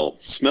smell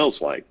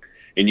smells like.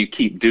 And you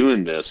keep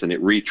doing this, and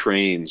it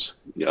retrains,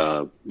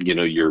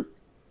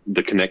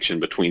 the connection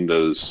between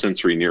those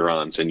sensory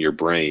neurons in your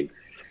brain.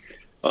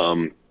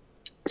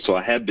 So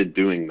I have been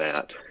doing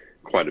that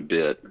quite a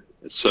bit.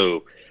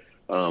 So,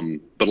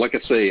 but like I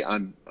say,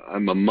 I'm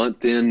I'm a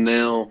month in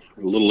now,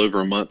 a little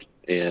over a month,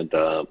 and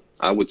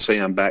I would say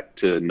I'm back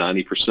to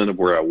 90% of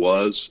where I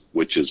was,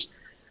 which is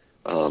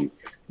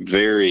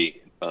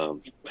very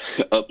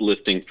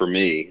uplifting for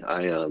me.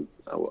 I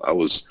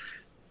was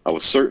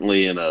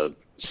certainly in a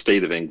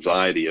state of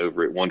anxiety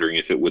over it, wondering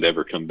if it would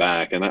ever come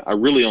back, and I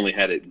really only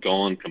had it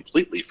gone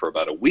completely for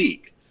about a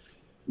week.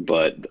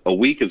 But a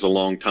week is a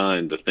long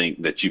time to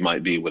think that you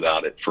might be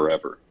without it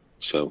forever.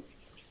 So.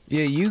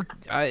 Yeah,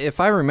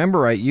 if I remember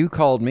right, you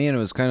called me, and it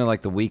was kind of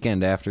like the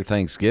weekend after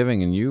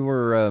Thanksgiving, and you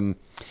were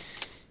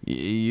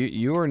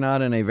you were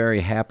not in a very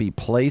happy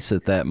place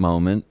at that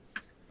moment.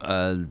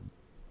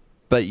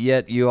 But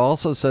yet you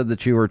also said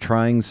that you were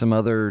trying some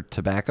other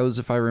tobaccos,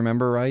 if I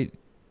remember right.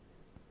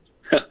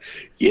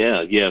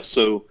 Yeah.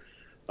 So,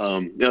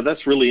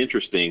 that's really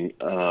interesting.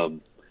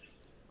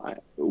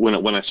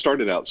 When I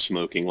started out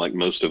smoking, like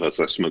most of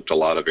us, I smoked a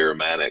lot of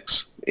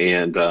aromatics.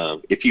 And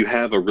if you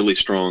have a really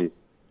strong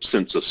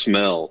sense of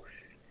smell,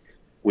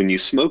 when you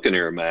smoke an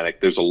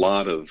aromatic, there's a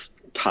lot of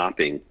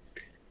topping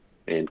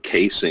and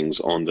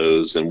casings on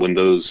those. And when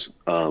those,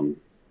 and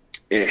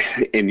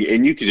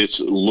you could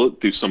just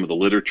look through some of the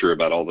literature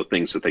about all the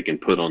things that they can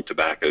put on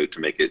tobacco to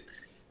make it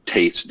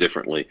taste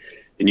differently.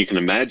 And you can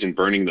imagine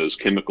burning those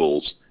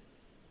chemicals,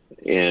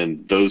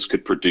 and those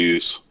could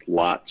produce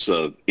lots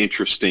of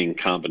interesting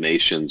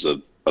combinations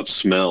of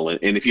smell.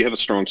 And if you have a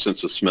strong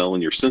sense of smell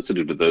and you're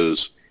sensitive to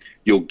those,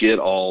 you'll get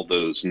all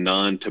those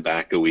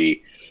non-tobacco-y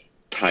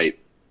type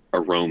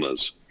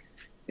aromas.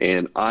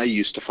 And I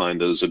used to find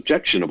those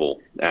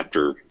objectionable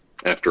after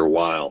a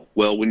while.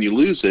 Well, when you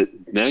lose it,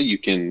 now you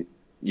can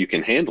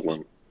handle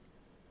them.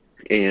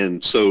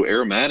 And so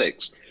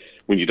aromatics,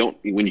 when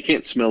you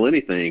can't smell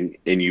anything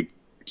and you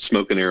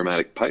smoke an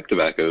aromatic pipe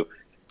tobacco,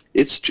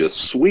 it's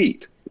just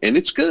sweet and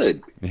it's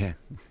good. Yeah.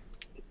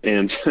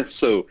 And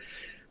so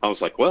I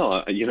was like,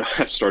 well,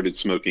 I started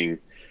smoking,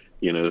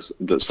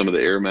 some of the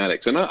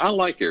aromatics, and I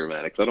like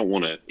aromatics. I don't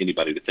want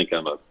anybody to think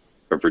I'm a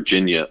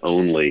Virginia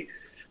only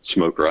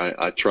smoker.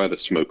 I try to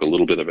smoke a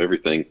little bit of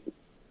everything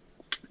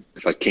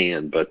if I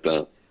can, but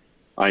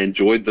I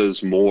enjoyed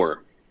those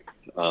more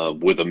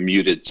with a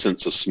muted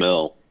sense of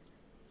smell,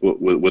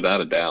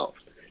 without a doubt.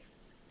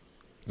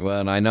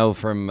 Well, and I know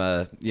from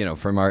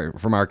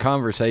our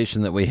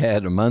conversation that we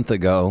had a month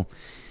ago,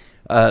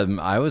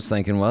 I was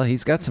thinking, well,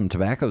 he's got some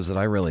tobaccos that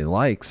I really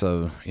like,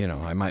 so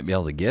I might be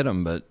able to get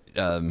them.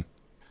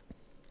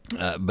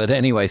 But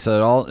anyway,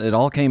 so it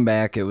all came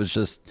back.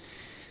 It's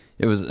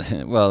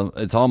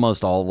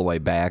almost all the way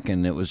back,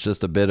 and it was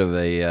just a bit of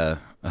a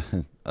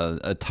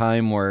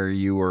time where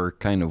you were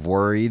kind of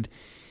worried,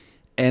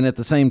 and at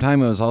the same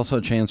time, it was also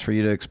a chance for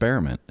you to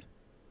experiment.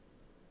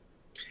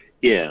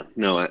 Yeah,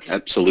 no,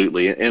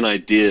 absolutely, and I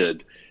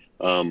did.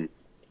 In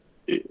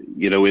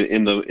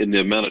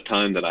the amount of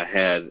time that I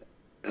had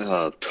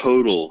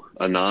total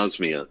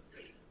anosmia,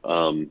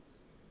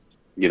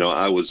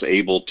 I was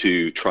able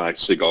to try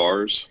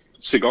cigars.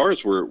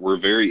 Cigars were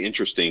very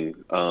interesting.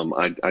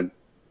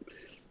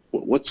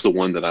 What's the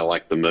one that I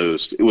liked the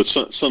most? It was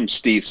some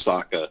Steve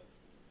Saka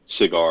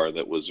cigar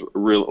that was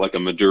real, like a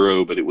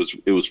Maduro, but it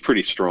was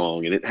pretty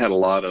strong, and it had a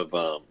lot of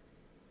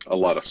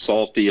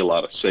salty, a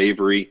lot of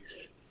savory.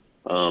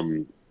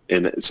 And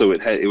so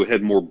it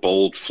had more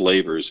bold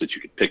flavors that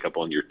you could pick up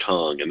on your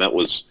tongue. And that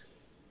was,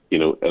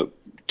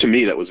 to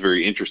me, that was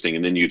very interesting.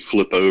 And then you'd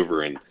flip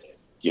over and,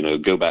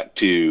 go back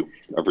to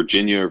a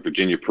Virginia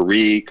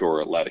Perique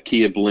or a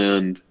Latakia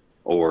blend,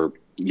 or,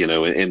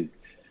 and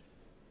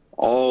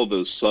all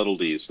those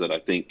subtleties that I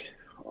think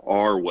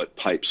are what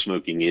pipe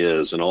smoking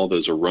is, and all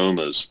those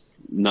aromas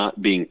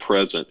not being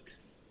present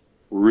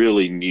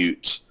really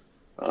mutes,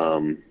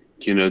 the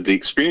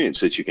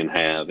experience that you can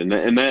have, and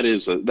that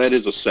is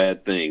a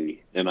sad thing,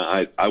 and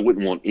I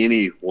wouldn't want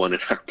anyone in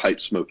our pipe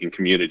smoking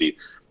community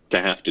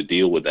to have to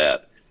deal with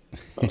that.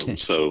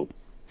 So,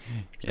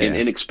 yeah.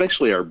 and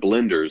especially our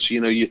blenders.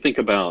 You think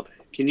about,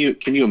 can you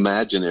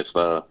imagine if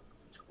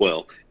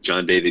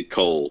John David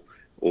Cole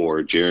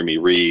or Jeremy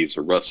Reeves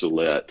or Russ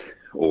Hicks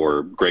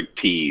or Greg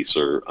Pease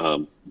or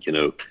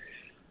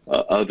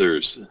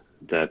others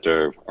that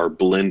are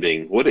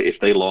blending, what if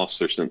they lost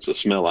their sense of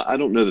smell? I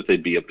don't know that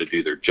they'd be able to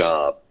do their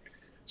job.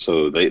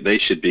 So they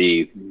should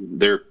be,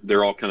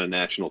 they're all kind of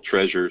national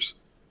treasures,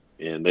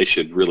 and they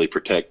should really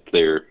protect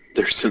their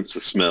sense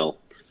of smell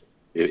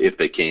if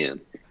they can.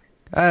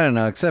 I don't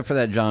know, except for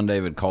that John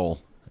David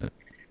Cole.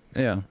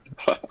 Yeah.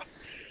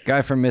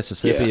 Guy from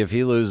Mississippi, Yeah. If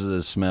he loses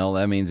his smell,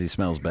 that means he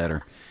smells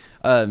better.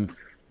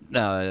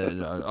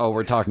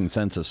 We're talking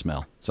sense of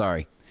smell.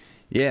 Sorry.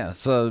 Yeah.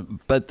 So,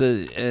 but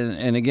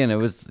and again, it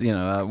was,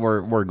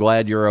 we're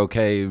glad you're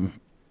okay,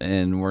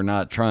 and we're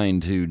not trying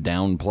to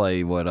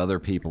downplay what other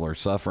people are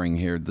suffering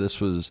here. This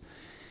was,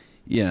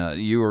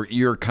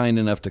 you're kind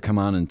enough to come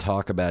on and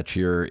talk about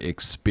your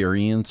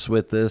experience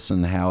with this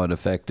and how it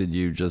affected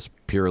you just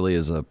purely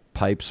as a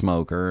pipe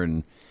smoker.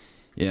 And,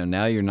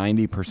 now you're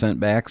 90%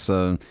 back.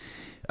 So,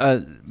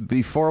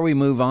 before we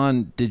move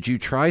on, did you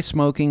try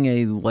smoking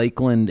a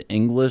Lakeland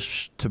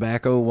English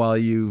tobacco while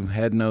you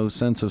had no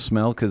sense of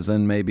smell? Because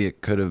then maybe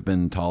it could have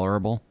been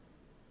tolerable.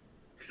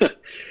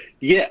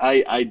 Yeah,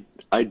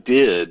 I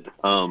did.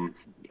 I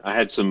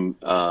had some,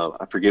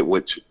 I forget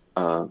which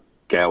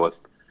Gawith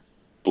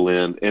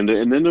blend, and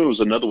then there was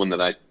another one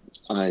that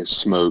I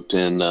smoked,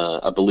 and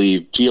I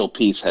believe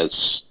GLP's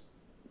has,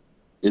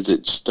 is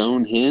it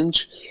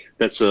Stonehenge?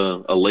 That's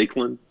a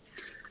Lakeland,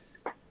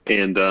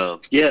 and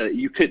yeah,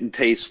 you couldn't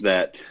taste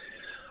that.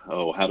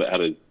 Oh, how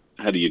do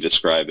you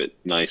describe it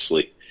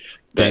nicely?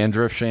 That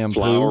Dandruff shampoo,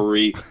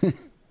 flowery.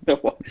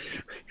 Well,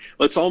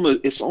 it's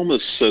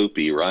almost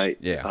soapy, right?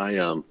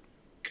 Yeah.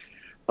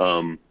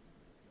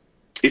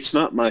 It's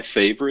not my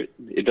favorite.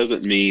 It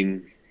doesn't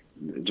mean,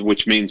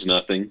 which means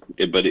nothing,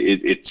 but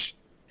it's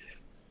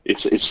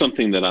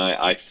something that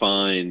I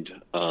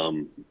find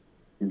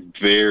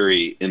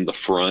very in the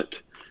front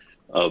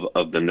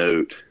of the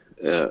note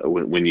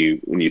when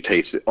you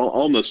taste it,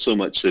 almost so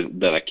much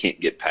that I can't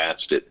get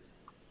past it,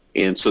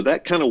 and so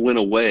that kind of went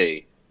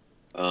away.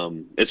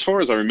 As far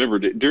as I remember,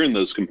 during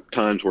those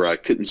times where I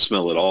couldn't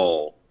smell at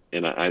all,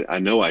 and I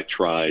know I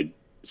tried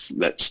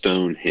that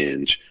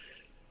Stonehenge,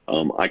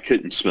 I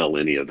couldn't smell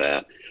any of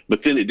that.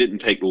 But then it didn't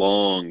take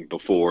long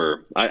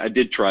before I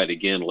did try it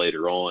again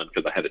later on,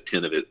 because I had a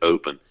tin of it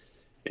open,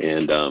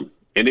 and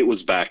it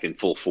was back in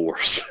full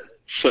force.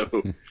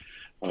 So,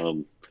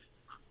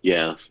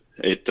 yeah,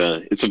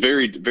 it's a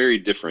very, very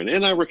different,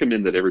 and I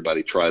recommend that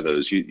everybody try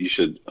those. You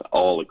should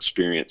all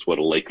experience what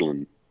a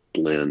Lakeland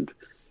blend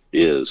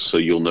is, so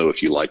you'll know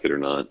if you like it or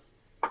not.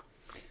 All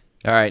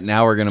right,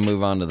 now we're going to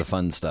move on to the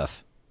fun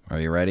stuff. Are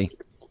you ready?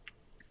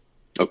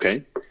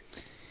 Okay.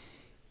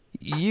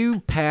 You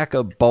pack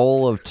a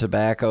bowl of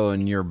tobacco,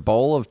 and your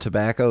bowl of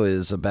tobacco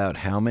is about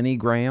how many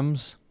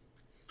grams?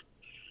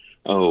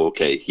 Oh,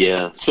 okay.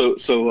 Yeah. So,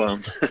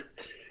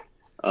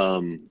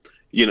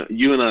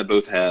 you and I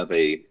both have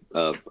a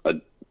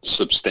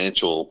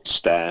substantial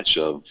stash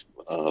of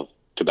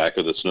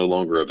tobacco that's no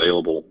longer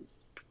available,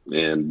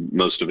 and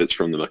most of it's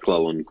from the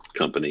McClellan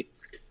Company.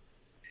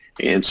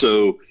 And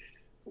so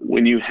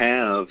when you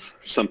have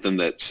something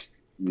that's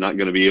not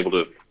going to be able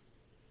to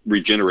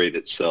regenerate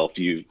itself,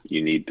 you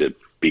need to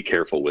be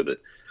careful with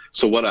it.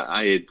 So what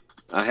I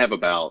have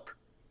about,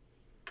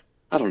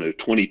 I don't know,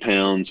 20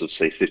 pounds of,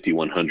 say,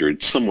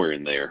 5100, somewhere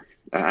in there.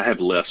 I have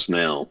less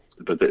now,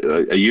 but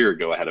a year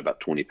ago I had about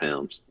 20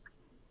 pounds.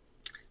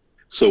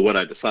 So what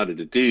I decided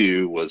to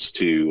do was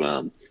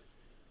to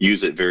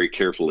use it very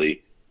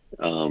carefully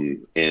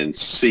and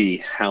see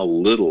how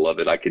little of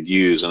it I could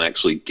use and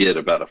actually get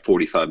about a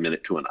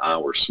 45-minute to an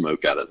hour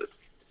smoke out of it.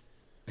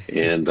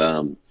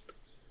 And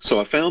so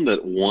I found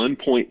that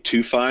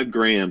 1.25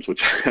 grams,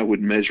 which I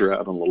would measure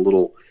out on a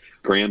little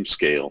gram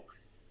scale,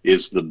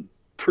 is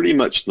pretty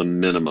much the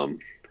minimum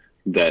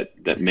that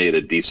made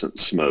a decent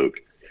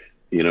smoke.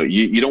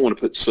 You don't want to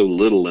put so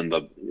little in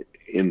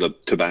the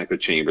tobacco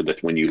chamber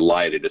that when you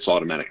light it, it's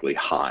automatically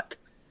hot.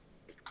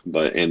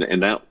 But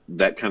and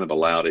that kind of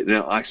allowed it.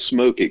 Now I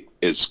smoke it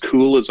as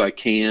cool as I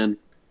can,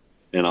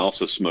 and I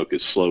also smoke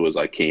as slow as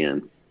I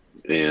can.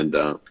 And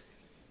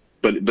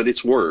but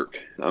it's work.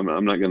 I'm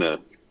not gonna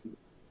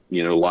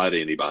lie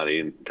to anybody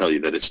and tell you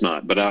that it's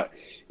not. But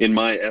in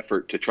my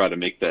effort to try to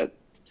make that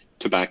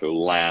tobacco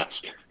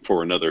last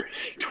for another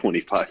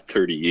 25,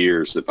 30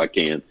 years, if I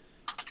can,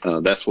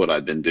 that's what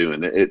I've been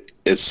doing. It,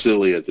 as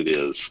silly as it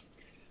is.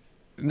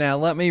 Now,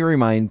 let me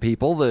remind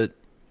people that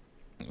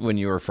when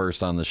you were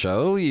first on the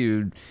show,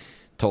 you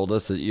told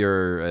us that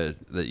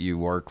that you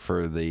work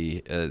for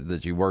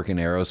that you work in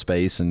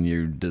aerospace and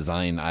you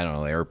design, I don't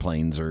know,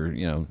 airplanes or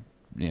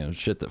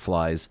shit that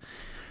flies.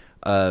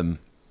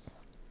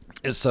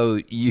 So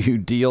you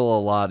deal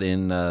a lot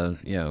in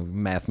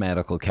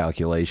mathematical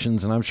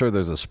calculations, and I'm sure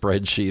there's a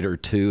spreadsheet or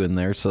two in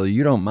there. So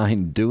you don't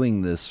mind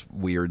doing this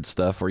weird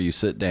stuff where you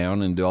sit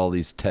down and do all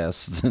these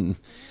tests and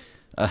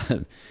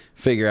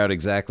figure out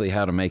exactly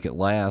how to make it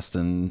last.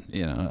 And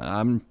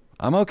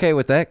I'm okay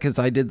with that because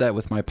I did that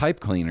with my pipe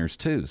cleaners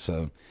too.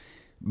 So,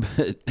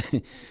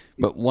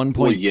 but 1.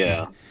 Well,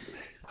 yeah.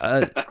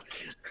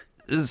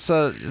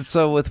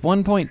 So with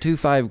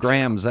 1.25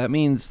 grams, that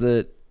means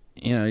that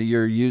are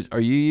you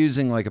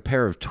using like a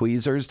pair of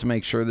tweezers to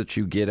make sure that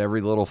you get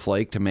every little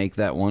flake to make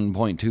that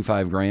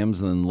 1.25 grams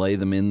and then lay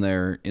them in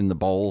there in the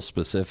bowl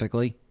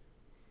specifically?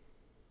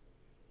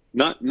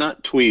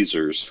 Not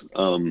tweezers.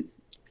 And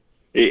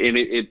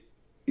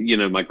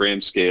my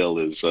gram scale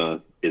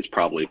is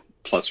probably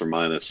plus or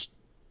minus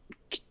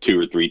 2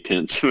 or 3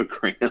 tenths of a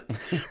gram.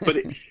 But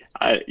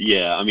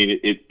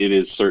it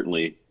is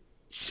certainly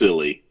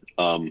silly.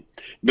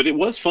 But it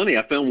was funny.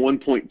 I found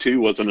 1.2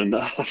 wasn't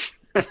enough.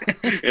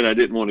 And I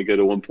didn't want to go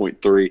to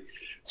 1.3.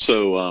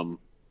 So,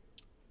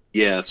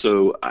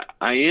 so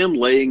I am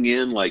laying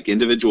in like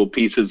individual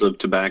pieces of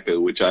tobacco,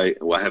 which I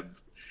have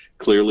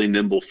clearly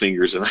nimble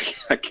fingers, and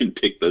I can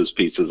pick those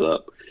pieces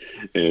up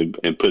and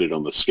put it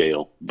on the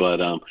scale. But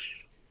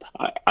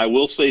I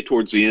will say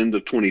towards the end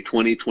of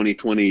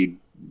 2020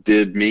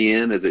 did me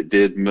in as it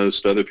did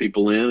most other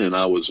people in, and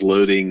I was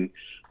loading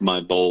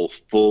my bowl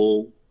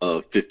full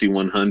of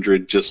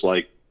 5100 just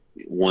like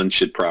one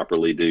should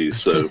properly do.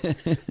 So.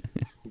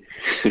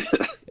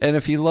 And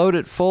if you load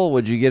it full,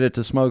 would you get it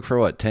to smoke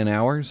for 10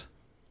 hours?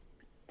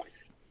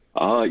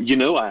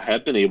 I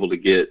have been able to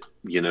get,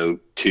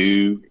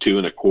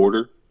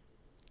 2.25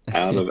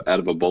 out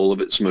of a bowl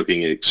of it,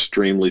 smoking it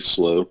extremely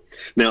slow.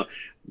 Now,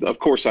 of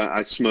course,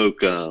 I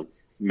smoke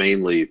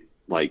mainly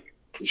like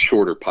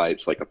shorter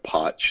pipes, like a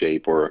pot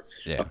shape or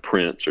a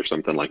Prince or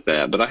something like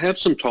that. But I have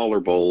some taller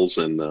bowls,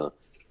 and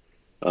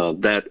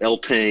that El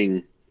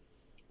Tang,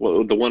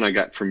 well, the one I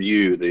got from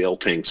you, the El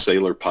Tang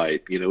Sailor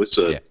pipe. It's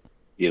a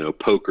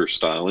poker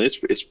style, and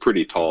it's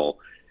pretty tall.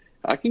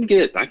 I can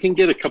get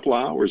a couple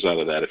of hours out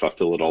of that if I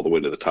fill it all the way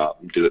to the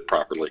top and do it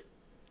properly.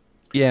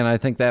 Yeah, and I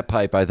think that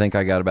pipe, I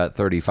got about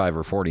 35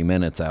 or 40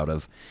 minutes out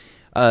of.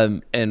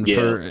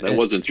 That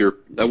wasn't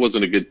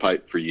a good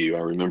pipe for you,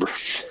 I remember.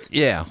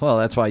 Yeah, well,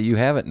 that's why you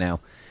have it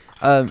now.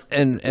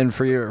 And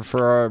for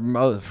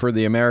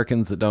the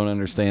Americans that don't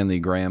understand the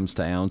grams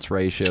to ounce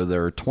ratio,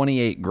 there are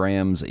 28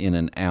 grams in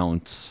an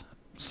ounce.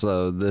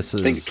 So this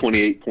is, I think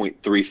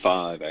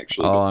 28.35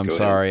 actually. Oh, I'm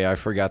sorry, I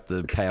forgot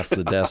to pass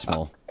the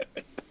decimal.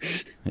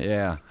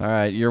 Yeah, all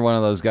right. You're one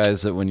of those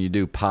guys that when you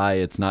do pi,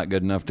 it's not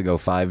good enough to go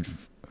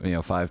 5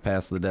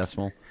 past the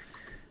decimal.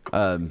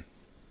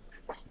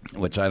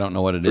 Which I don't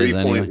know what it is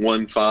anyway.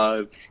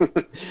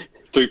 3.15,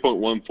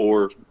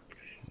 3.14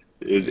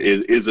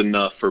 is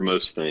enough for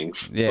most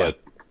things. Yeah,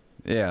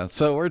 yeah.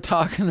 So we're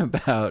talking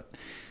about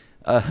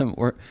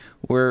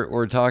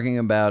we're talking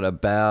about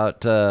about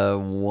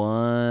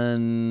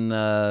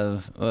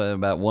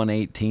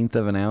 1/18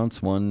 of an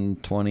ounce,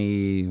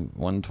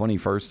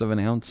 1/21st of an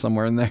ounce,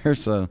 somewhere in there.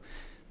 So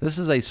this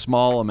is a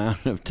small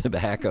amount of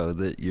tobacco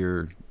that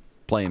you're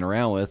playing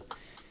around with.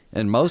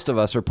 And most of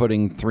us are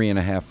putting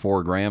 3.5,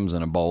 4 grams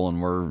in a bowl,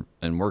 and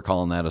we're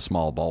calling that a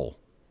small bowl.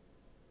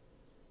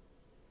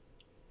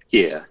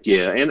 Yeah,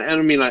 and I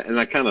mean,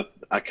 I kind of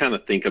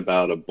think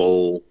about a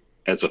bowl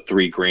as a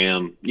 3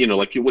 gram,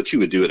 like what you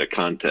would do at a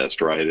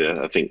contest, right?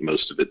 I think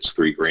most of it's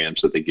 3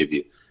 grams that they give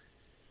you,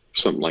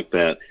 something like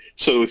that.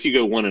 So if you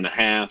go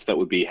 1.5, that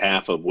would be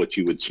half of what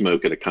you would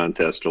smoke at a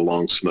contest, a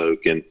long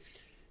smoke, and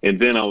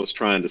then I was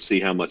trying to see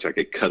how much I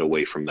could cut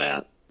away from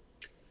that,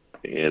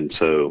 and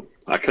so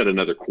I cut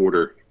another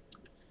quarter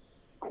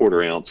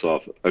ounce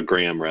off, a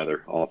gram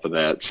rather, off of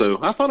that. So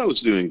I thought I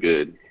was doing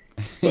good,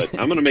 but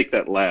I'm going to make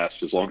that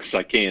last as long as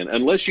I can,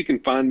 unless you can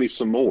find me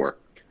some more.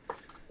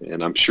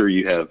 And I'm sure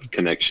you have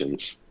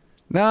connections.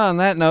 Now, on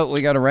that note,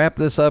 we got to wrap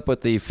this up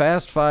with the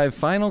Fast 5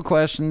 final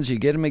questions. You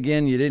get them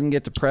again. You didn't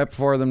get to prep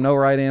for them. No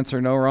right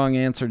answer, no wrong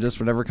answer, just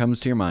whatever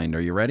comes to your mind.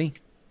 Are you ready?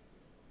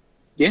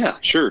 Yeah,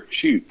 sure.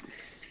 Shoot.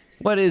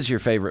 What is your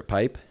favorite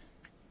pipe?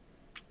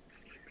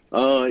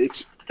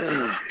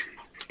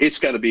 It's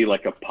got to be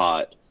like a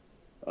pot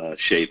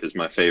shape is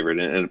my favorite,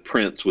 and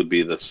Prince would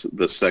be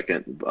the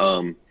second.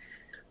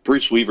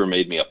 Bruce Weaver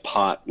made me a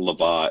pot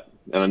Lavat,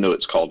 and I know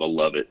it's called a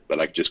Lovett, but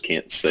I just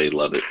can't say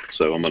Lovett,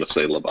 so I'm going to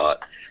say Lavat.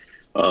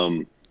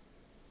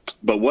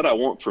 But what I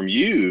want from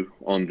you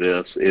on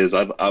this is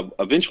I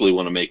eventually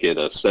want to make it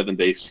a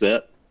 7-day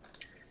set,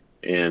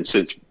 and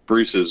since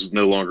Bruce is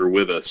no longer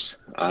with us,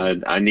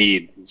 I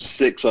need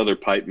 6 other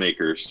pipe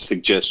makers'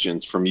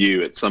 suggestions from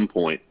you at some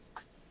point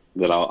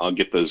that I'll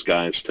get those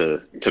guys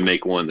to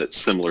make one that's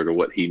similar to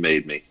what he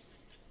made me.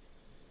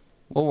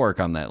 We'll work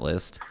on that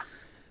list.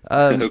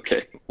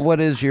 Okay. What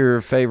is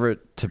your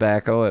favorite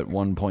tobacco at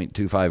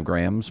 1.25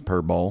 grams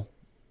per bowl?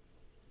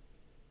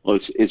 Well,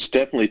 it's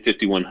definitely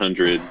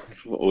 5100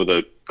 with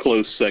a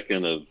close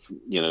second of,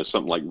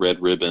 something like Red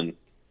Ribbon,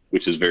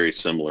 which is very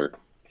similar.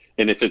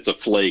 And if it's a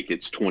flake,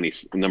 it's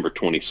number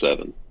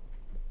 27.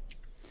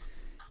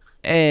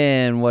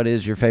 And what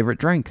is your favorite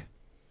drink?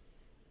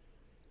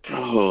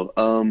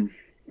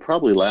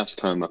 Probably last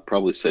time I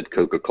probably said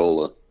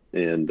Coca-Cola,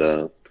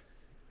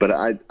 but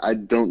I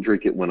don't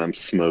drink it when I'm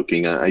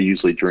smoking. I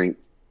usually drink,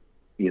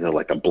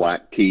 like a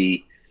black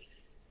tea,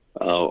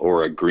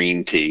 or a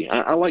green tea.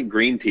 I like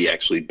green tea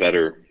actually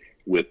better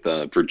with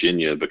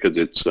Virginia because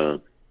it's, I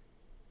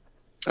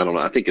don't know,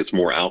 I think it's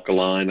more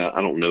alkaline. I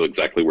don't know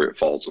exactly where it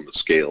falls on the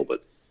scale,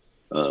 but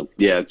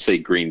yeah, I'd say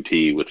green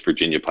tea with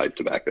Virginia pipe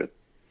tobacco.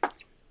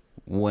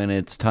 When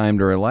it's time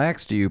to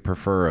relax, do you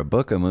prefer a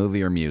book, a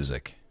movie, or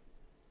music?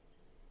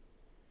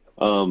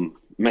 Man,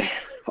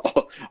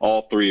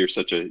 all 3 are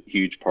such a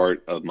huge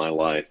part of my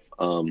life.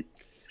 I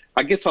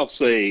guess I'll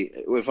say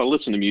if I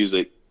listen to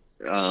music,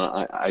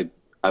 I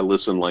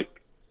listen like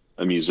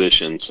a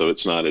musician, so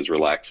it's not as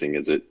relaxing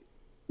as it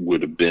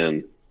would have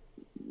been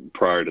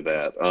prior to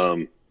that.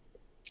 A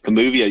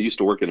movie, I used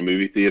to work in a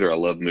movie theater. I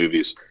love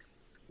movies,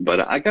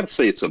 but I got to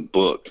say it's a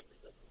book.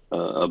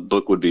 A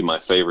book would be my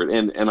favorite,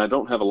 and I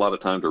don't have a lot of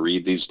time to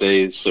read these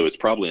days, so it's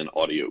probably an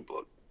audio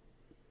book.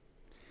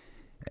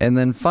 And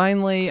then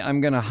finally, I'm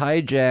going to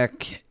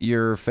hijack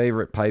your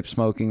favorite pipe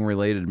smoking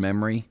related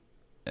memory,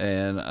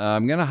 and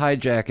I'm going to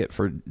hijack it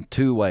for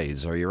 2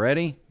 ways. Are you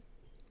ready?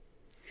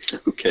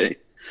 Okay.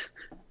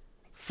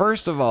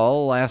 First of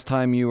all, last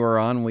time you were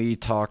on, we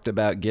talked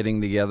about getting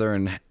together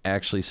and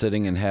actually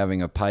sitting and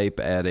having a pipe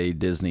at a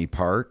Disney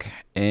park,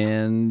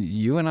 and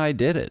you and I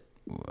did it.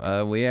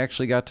 We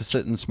actually got to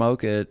sit and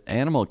smoke at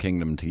Animal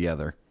Kingdom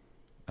together.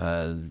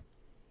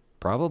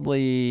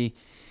 Probably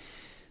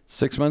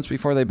 6 months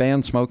before they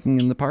banned smoking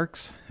in the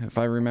parks, if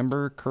I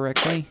remember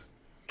correctly.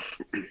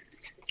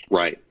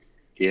 Right.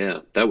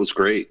 Yeah, that was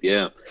great.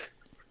 Yeah.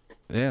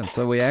 Yeah,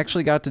 so we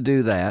actually got to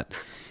do that.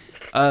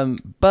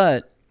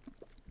 But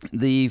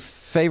the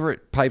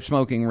favorite pipe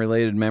smoking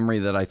related memory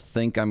that I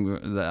think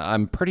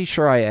I'm pretty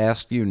sure I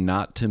asked you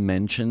not to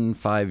mention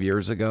 5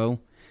 years ago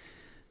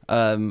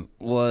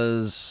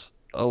was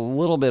a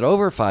little bit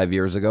over 5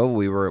 years ago.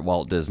 We were at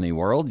Walt Disney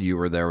World. You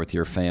were there with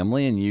your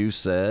family, and you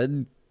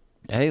said,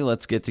 hey,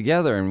 let's get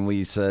together. And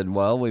we said,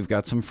 well, we've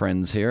got some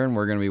friends here, and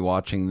we're going to be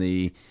watching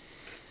the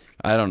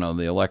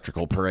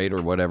electrical parade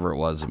or whatever it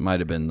was. It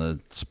might have been the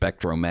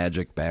Spectro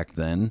Magic back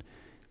then.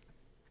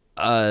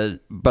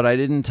 But I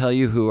didn't tell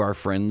you who our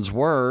friends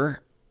were.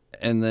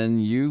 And then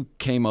you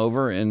came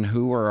over, and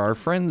who were our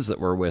friends that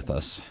were with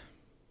us?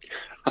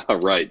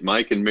 Right.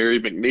 Mike and Mary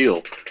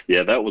McNeil.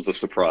 Yeah, that was a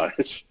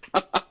surprise.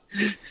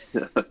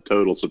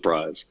 Total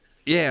surprise.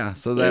 Yeah.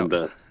 So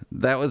that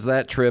was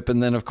that trip.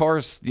 And then, of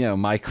course,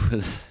 Mike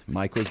was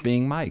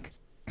being Mike.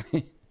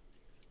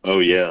 Oh,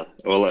 yeah.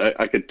 Well,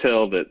 I could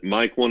tell that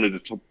Mike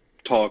wanted to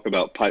talk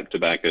about pipe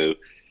tobacco,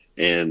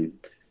 and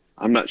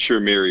I'm not sure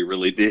Mary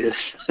really did.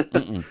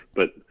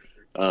 But,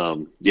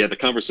 the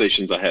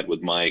conversations I had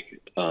with Mike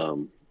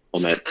on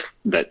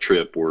that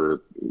trip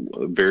were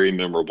very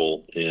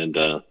memorable, and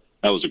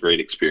that was a great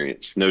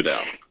experience, no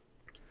doubt.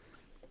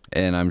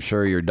 And I'm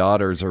sure your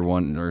daughters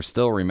are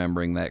still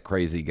remembering that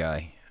crazy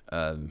guy.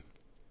 But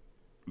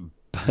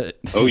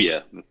oh,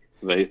 yeah.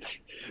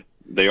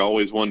 They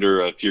always wonder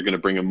if you're going to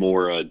bring them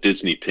more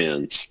Disney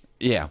pins.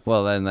 Yeah,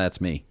 well, then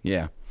that's me.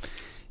 Yeah.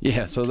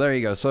 Yeah, so there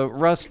you go. So,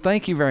 Russ,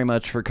 thank you very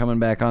much for coming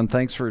back on.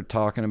 Thanks for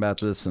talking about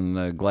this,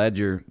 and glad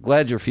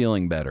you're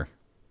feeling better.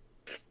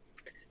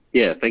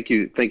 Yeah, thank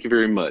you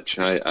very much.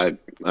 I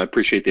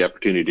appreciate the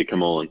opportunity to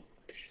come on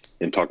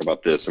and talk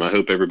about this, and I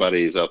hope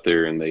everybody is out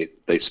there and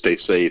they stay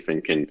safe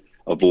and can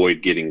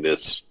avoid getting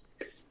this.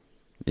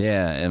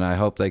 Yeah, and I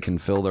hope they can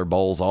fill their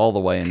bowls all the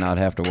way and not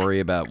have to worry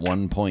about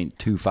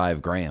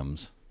 1.25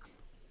 grams.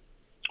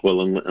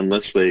 Well,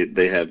 unless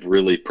they have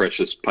really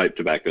precious pipe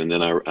tobacco, and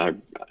then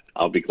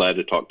I'll be glad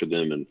to talk to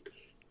them and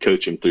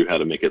coach them through how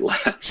to make it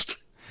last.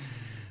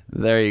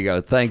 There you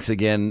go. Thanks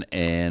again,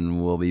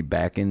 and we'll be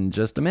back in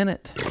just a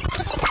minute.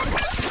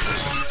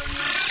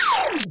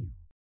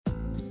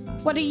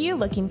 What are you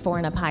looking for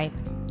in a pipe?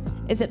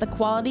 Is it the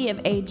quality of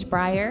aged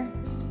briar?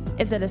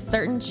 Is it a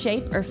certain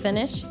shape or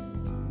finish?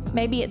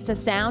 Maybe it's the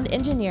sound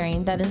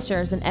engineering that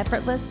ensures an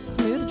effortless,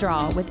 smooth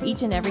draw with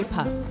each and every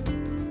puff.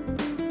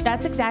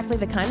 That's exactly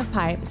the kind of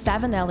pipe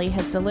Savinelli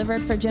has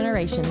delivered for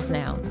generations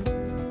now.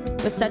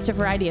 With such a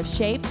variety of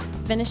shapes,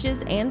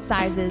 finishes, and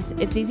sizes,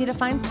 it's easy to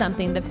find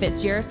something that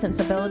fits your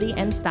sensibility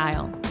and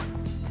style.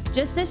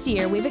 Just this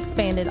year, we've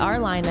expanded our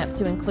lineup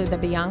to include the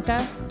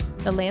Bianca,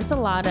 the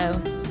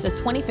Lancelotto, the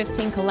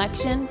 2015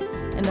 collection,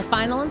 and the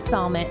final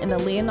installment in the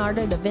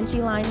Leonardo da Vinci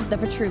line, the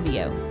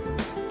Vitruvio.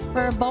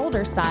 For a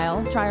bolder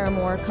style, try our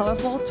more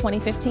colorful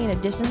 2015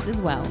 editions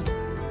as well.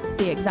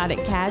 The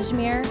exotic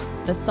cashmere,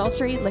 the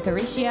sultry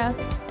licoricia,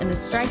 and the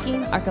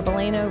striking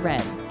arcobaleno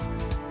red.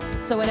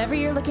 So whatever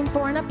you're looking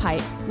for in a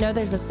pipe, know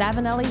there's a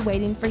Savinelli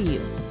waiting for you.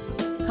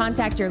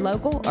 Contact your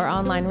local or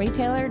online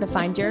retailer to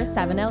find your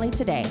Savinelli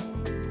today.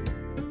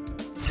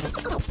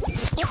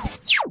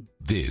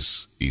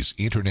 This is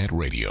Internet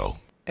Radio.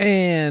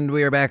 And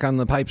we are back on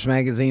the Pipes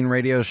Magazine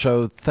radio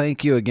show.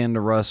 Thank you again to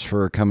Russ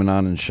for coming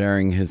on and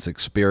sharing his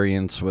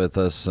experience with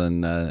us.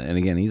 And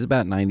again, he's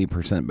about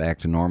 90% back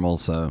to normal.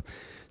 So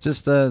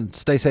just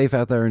stay safe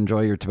out there.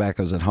 Enjoy your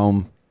tobaccos at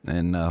home.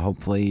 And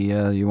hopefully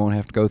you won't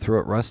have to go through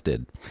what Russ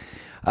did.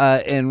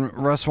 And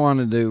Russ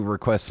wanted to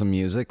request some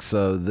music.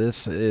 So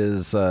this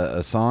is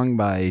a song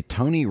by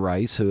Tony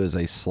Rice, who is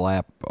a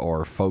slap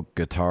or folk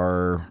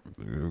guitarist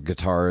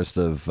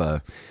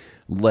of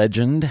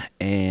legend,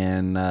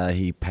 and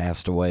he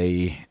passed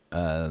away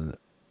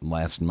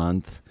last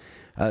month.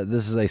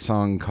 This is a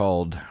song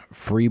called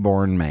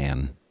Freeborn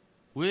Man.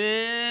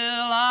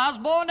 Well, I was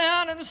born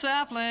down in the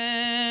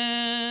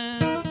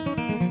Southland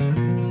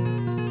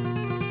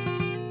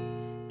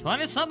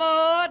 20-some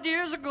odd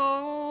years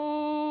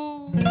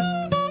ago.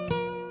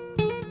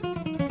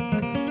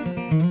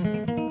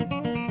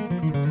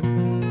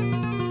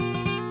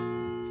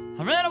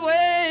 I ran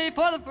away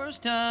for the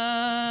first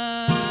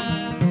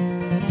time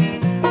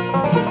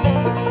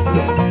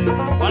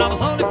when I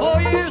was only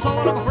 4 years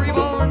old. I'm a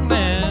freeborn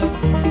man.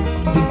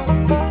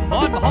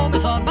 Born my home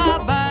is on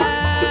my back.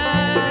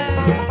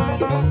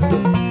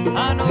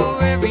 I know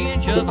every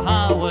inch of a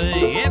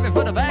highway, every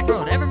foot of back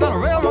road, every mile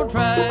of railroad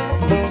track.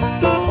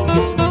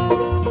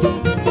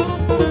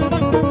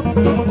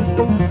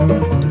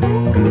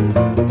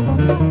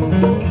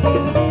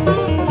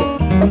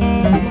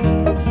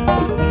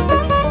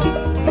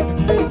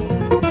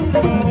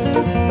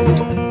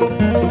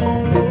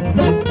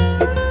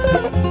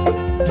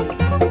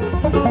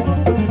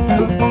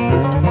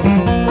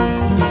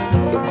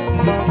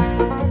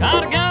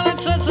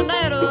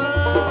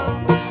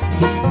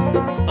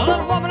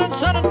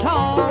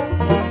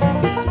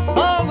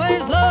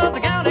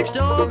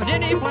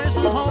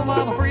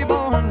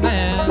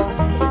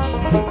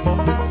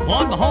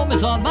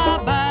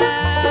 my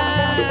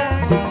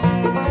back.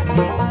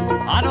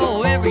 I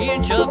know every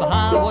inch of the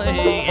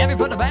highway, every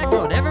foot of back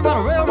road, every mile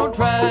of railroad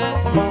track.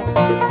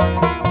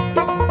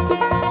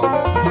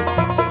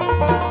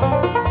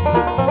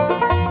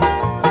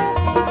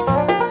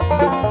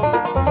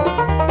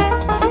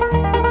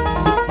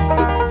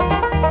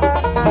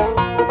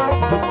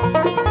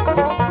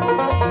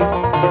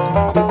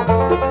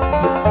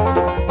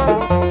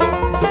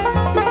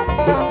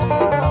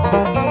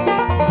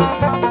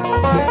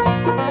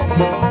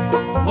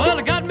 Well,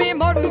 I got me a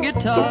Martin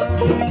guitar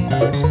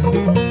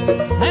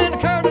and a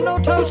curved and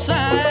no-toe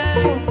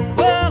sign.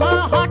 Well,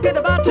 I hocked it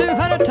about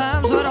 200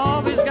 times, but I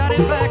always got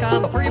it back.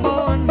 I'm a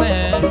free-born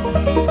man.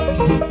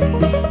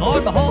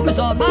 Lord, my home is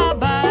on my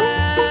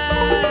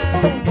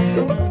back.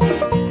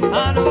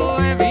 I know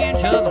every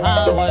inch of the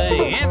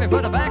highway, every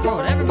foot of back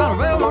road, every mile of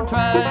railroad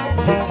track.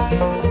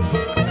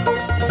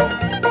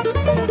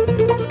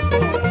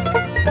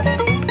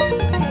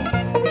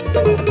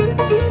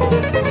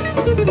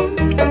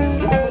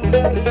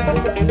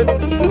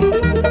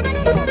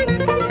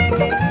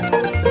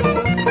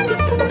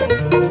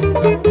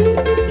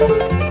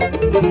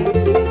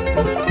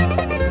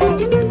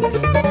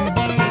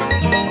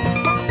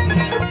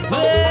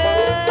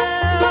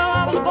 Well,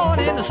 I was born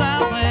in the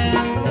Southland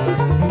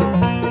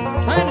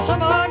 20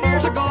 some odd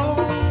years ago.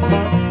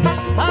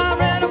 I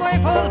ran away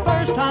for the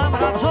first time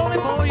when I was only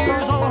 4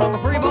 years old. I'm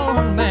a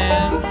free-born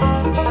man.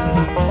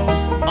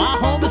 My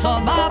home is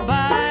on my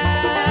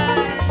back.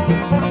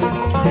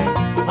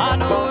 I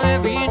know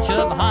every inch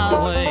of the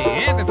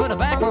highway, every foot of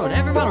back road,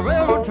 every mile of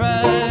railroad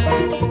track.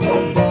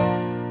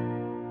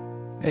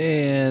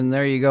 And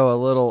there you go, a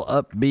little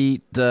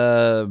upbeat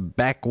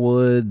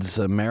backwoods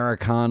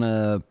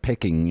Americana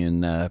picking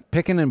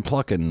and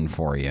plucking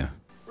for you.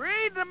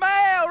 Read the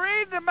mail,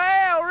 read the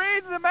mail,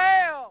 read the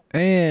mail.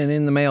 And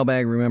in the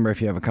mailbag, remember,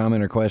 if you have a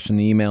comment or question,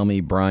 email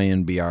me,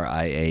 Brian,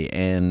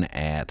 Brian,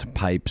 at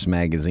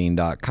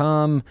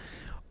pipesmagazine.com.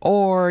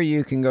 Or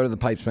you can go to the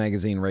Pipes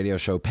Magazine radio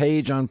show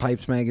page on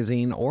Pipes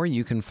Magazine, or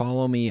you can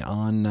follow me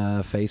on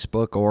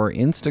Facebook or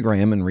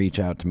Instagram and reach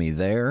out to me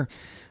there.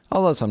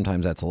 Although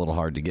sometimes that's a little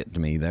hard to get to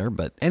me there.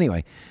 But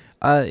anyway,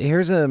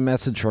 here's a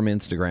message from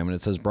Instagram, and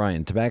it says,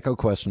 Brian, tobacco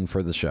question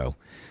for the show.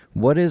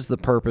 What is the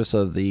purpose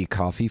of the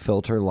coffee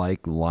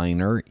filter-like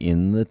liner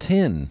in the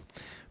tin?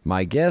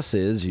 My guess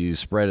is you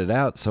spread it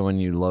out so when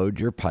you load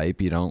your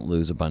pipe, you don't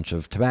lose a bunch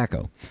of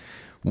tobacco.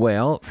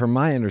 Well, from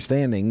my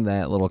understanding,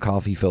 that little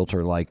coffee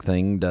filter-like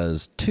thing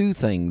does two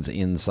things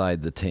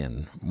inside the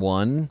tin.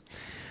 One,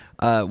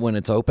 when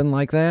it's open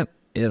like that,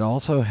 it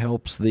also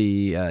helps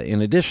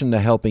in addition to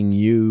helping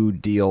you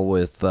deal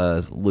with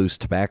loose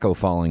tobacco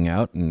falling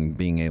out and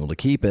being able to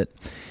keep it,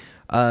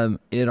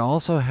 it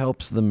also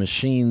helps the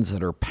machines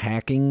that are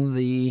packing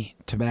the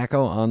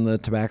tobacco on the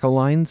tobacco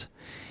lines.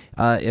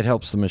 It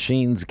helps the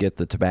machines get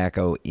the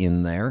tobacco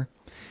in there.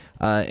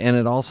 And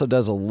it also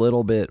does a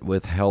little bit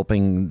with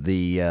helping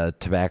the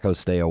tobacco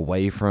stay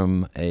away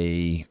from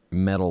a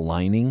metal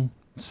lining.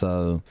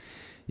 So,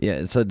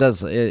 yeah, so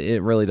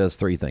it really does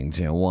three things.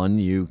 You know, one,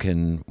 you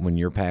can, when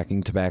you're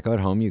packing tobacco at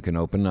home, you can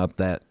open up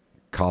that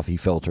coffee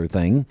filter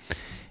thing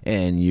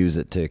and use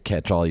it to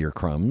catch all your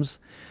crumbs.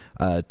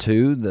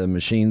 Two, the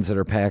machines that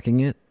are packing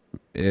it,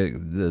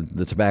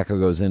 the tobacco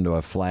goes into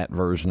a flat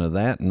version of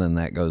that, and then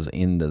that goes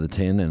into the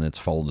tin and it's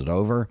folded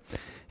over.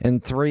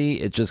 And three,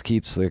 it just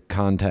keeps the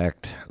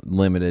contact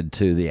limited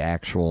to the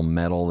actual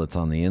metal that's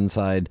on the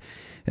inside.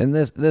 And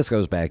this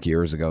goes back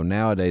years ago.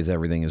 Nowadays,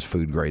 everything is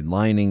food grade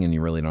lining, and you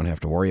really don't have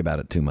to worry about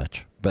it too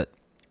much. But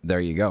there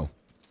you go.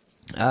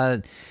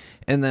 And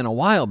then a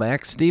while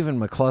back, Stephen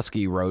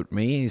McCluskey wrote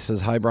me. He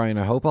says, Hi, Brian.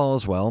 I hope all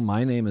is well.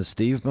 My name is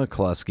Steve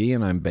McCluskey,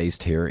 and I'm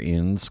based here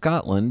in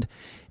Scotland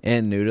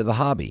and new to the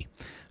hobby.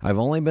 I've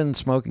only been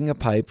smoking a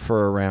pipe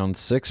for around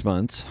 6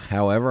 months.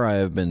 However, I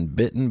have been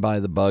bitten by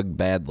the bug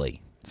badly.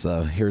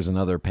 So here's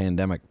another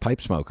pandemic pipe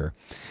smoker.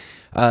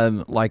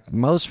 Like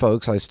most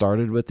folks, I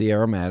started with the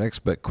aromatics,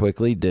 but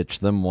quickly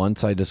ditched them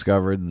once I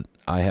discovered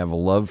I have a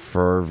love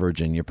for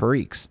Virginia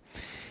Periques.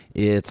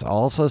 It's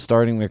also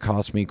starting to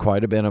cost me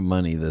quite a bit of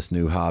money, this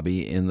new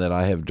hobby, in that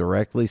I have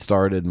directly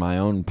started my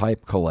own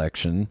pipe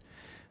collection.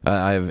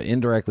 I have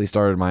indirectly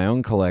started my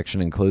own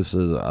collection,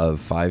 inclusive of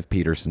 5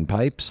 Peterson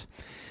pipes,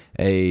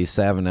 a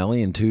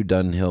Savinelli, and 2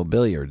 Dunhill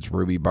billiards,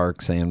 Ruby Bark,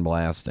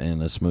 Sandblast,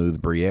 and a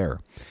Smooth Briere.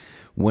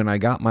 When I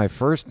got my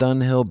first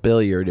Dunhill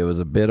billiard, it was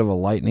a bit of a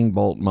lightning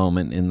bolt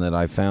moment in that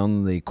I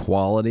found the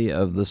quality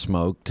of the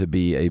smoke to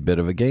be a bit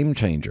of a game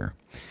changer.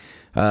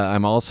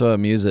 I'm also a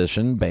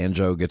musician,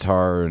 banjo,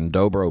 guitar, and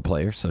dobro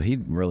player, so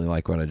he'd really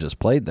like what I just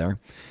played there.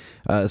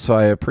 So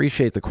I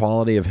appreciate the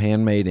quality of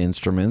handmade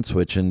instruments,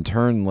 which in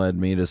turn led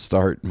me to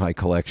start my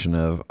collection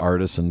of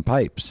artisan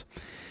pipes.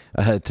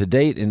 To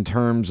date, in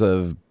terms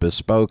of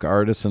bespoke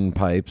artisan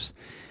pipes,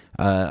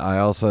 I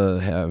also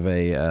have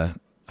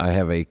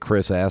a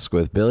Chris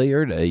Asquith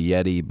billiard, a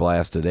Yeti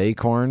blasted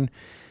acorn,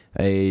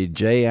 a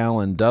J.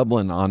 Allen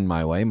Dublin on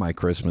my way, my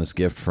Christmas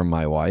gift from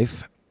my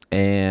wife,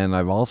 and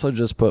I've also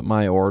just put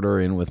my order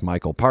in with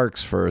Michael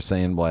Parks for a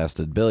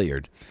sandblasted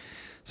billiard.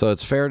 So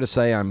it's fair to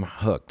say I'm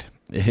hooked.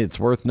 It's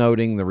worth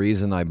noting the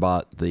reason I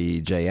bought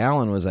the Jay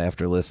Allen was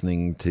after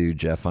listening to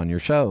Jeff on your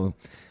show.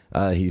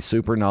 He's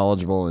super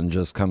knowledgeable and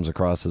just comes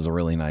across as a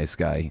really nice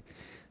guy.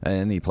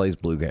 And he plays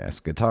bluegrass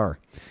guitar.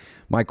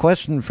 My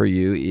question for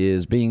you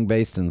is, being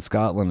based in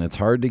Scotland, it's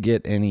hard to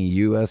get any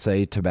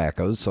USA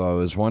tobaccos, so I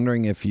was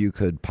wondering if you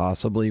could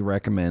possibly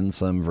recommend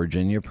some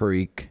Virginia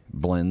Perique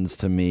blends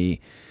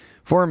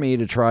for me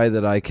to try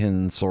that I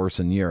can source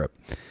in Europe.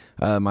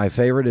 My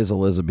favorite is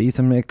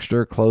Elizabethan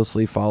mixture,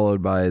 closely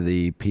followed by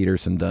the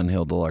Peterson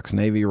Dunhill Deluxe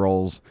Navy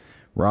Rolls,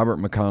 Robert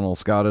McConnell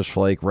Scottish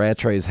Flake,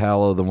 Rattray's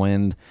Hallow the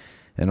Wind,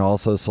 and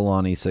also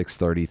Solani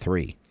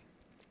 633.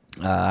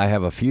 I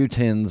have a few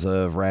tins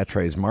of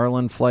Rattray's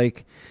Marlin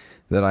Flake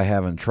that I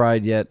haven't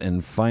tried yet,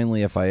 and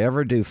finally, if I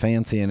ever do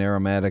fancy an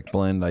aromatic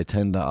blend, I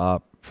tend to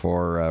opt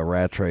for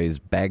Rattray's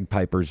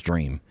Bagpiper's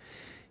Dream.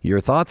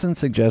 Your thoughts and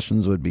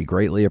suggestions would be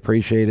greatly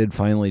appreciated.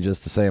 Finally,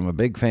 just to say I'm a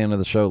big fan of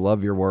the show,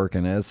 love your work,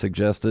 and as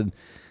suggested,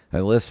 I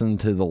listened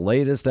to the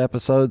latest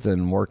episodes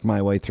and worked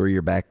my way through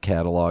your back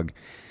catalog.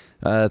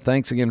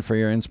 Thanks again for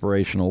your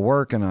inspirational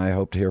work, and I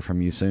hope to hear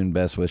from you soon.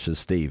 Best wishes,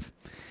 Steve.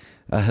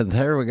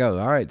 There we go.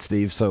 All right,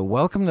 Steve. So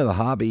welcome to the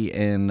hobby,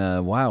 and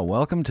wow,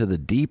 welcome to the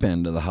deep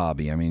end of the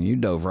hobby. I mean, you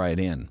dove right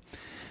in.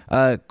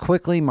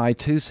 Quickly, my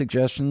two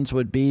suggestions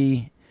would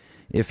be,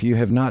 if you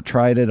have not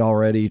tried it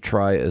already,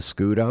 try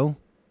Escudo.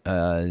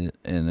 And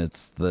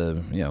it's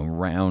the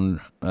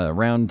round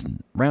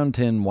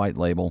tin white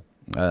label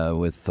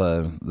with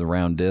the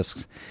round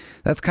discs.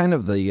 That's kind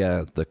of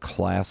the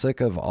classic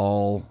of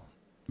all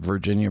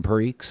Virginia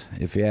Periques,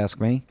 if you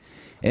ask me.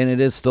 And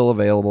it is still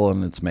available,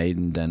 and it's made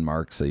in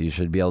Denmark, so you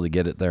should be able to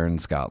get it there in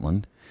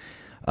Scotland.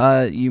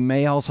 You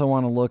may also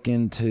want to look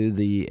into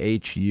the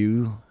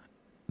HU,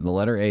 the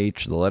letter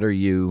H, the letter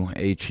U,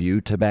 HU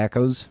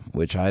tobaccos,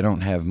 which I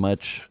don't have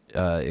much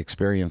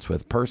experience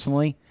with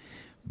personally,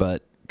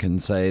 but can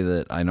say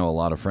that I know a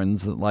lot of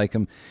friends that like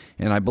him,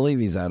 and I believe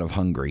he's out of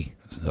Hungary,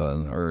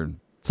 or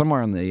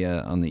somewhere on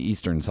the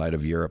eastern side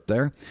of Europe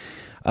there.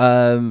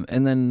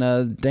 And then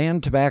Dan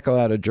Tobacco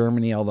out of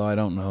Germany, although I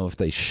don't know if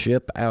they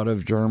ship out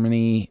of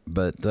Germany,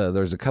 but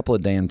there's a couple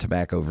of Dan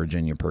Tobacco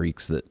Virginia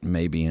Periques that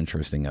may be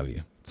interesting of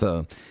you.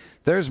 So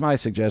there's my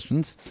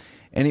suggestions.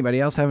 Anybody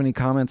else have any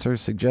comments or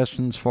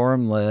suggestions for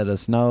them? Let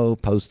us know.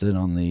 Post it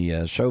on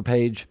the show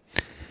page.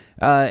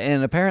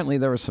 And apparently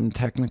there were some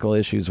technical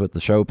issues with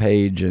the show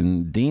page,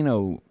 and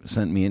Dino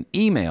sent me an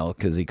email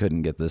because he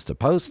couldn't get this to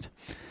post.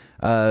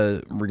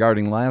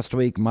 Regarding last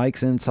week,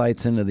 Mike's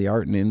insights into the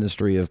art and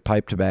industry of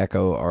pipe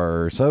tobacco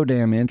are so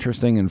damn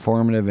interesting,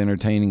 informative,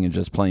 entertaining, and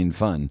just plain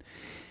fun.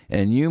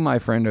 And you, my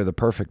friend, are the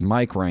perfect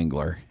Mike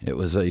Wrangler. It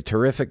was a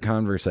terrific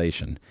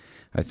conversation.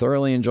 I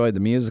thoroughly enjoyed the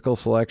musical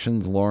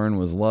selections. Lauren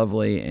was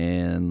lovely,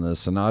 and the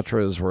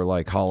Sinatras were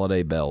like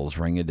holiday bells,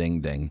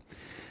 ring-a-ding-ding.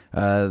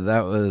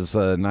 That was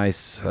a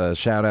nice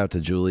shout out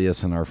to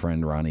Julius and our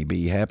friend Ronnie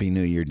B. Happy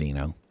New Year,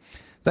 Dino.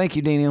 Thank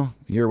you, Dino.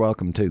 You're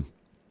welcome too.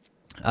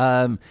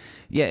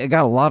 Yeah, I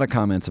got a lot of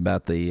comments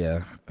about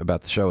the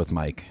show with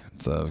Mike,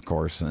 so of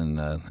course, and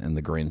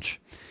the Grinch,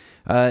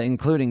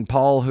 including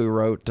Paul, who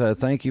wrote,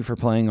 "Thank you for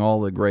playing all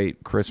the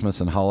great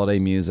Christmas and holiday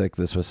music.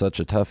 This was such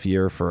a tough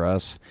year for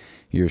us.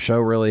 Your show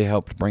really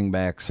helped bring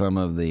back some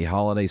of the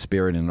holiday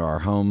spirit into our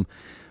home.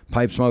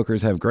 Pipe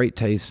smokers have great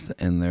taste,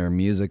 and their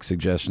music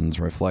suggestions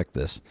reflect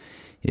this.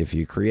 If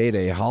you create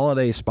a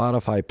holiday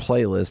Spotify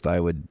playlist, I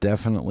would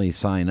definitely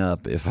sign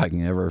up if I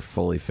can ever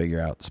fully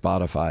figure out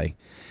Spotify.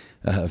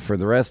 For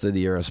the rest of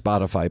the year, a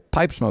Spotify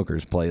Pipe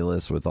Smokers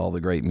playlist with all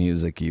the great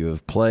music you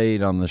have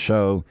played on the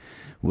show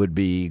would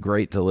be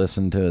great to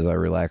listen to as I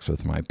relax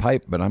with my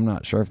pipe, but I'm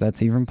not sure if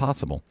that's even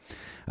possible.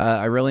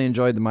 I really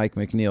enjoyed the Mike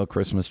McNeil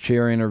Christmas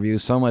Cheer interview.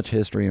 So much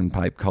history and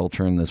pipe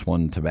culture in this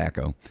one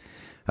tobacco.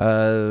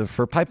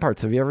 For pipe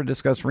parts, have you ever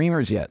discussed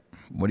reamers yet?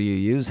 What do you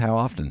use? How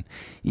often?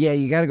 Yeah,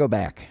 you got to go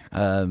back.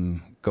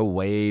 Go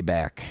way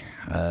back.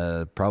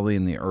 Probably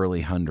in the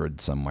early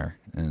hundreds somewhere,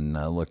 and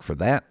look for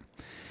that.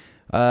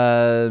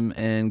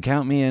 And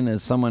count me in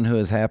as someone who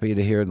is happy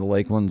to hear the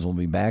Lakelands will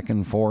be back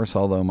in force,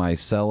 although my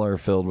cellar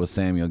filled with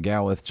Samuel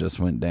Gawith just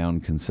went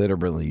down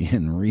considerably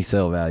in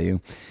resale value.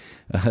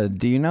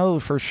 Do you know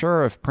for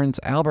sure if Prince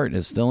Albert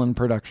is still in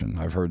production?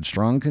 I've heard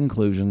strong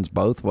conclusions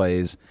both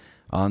ways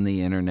on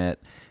the internet.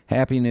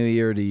 Happy New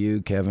Year to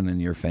you, Kevin,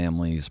 and your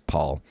families,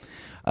 Paul.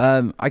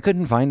 I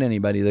couldn't find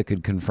anybody that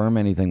could confirm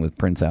anything with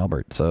Prince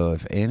Albert, so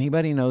if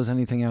anybody knows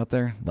anything out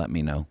there, let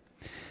me know.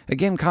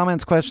 Again,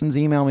 comments, questions,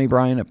 email me,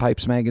 Brian at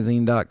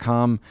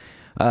pipesmagazine.com.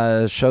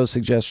 Show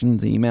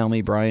suggestions, email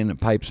me, Brian at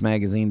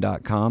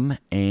pipesmagazine.com.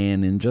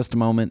 And in just a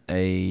moment,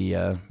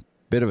 a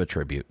bit of a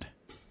tribute.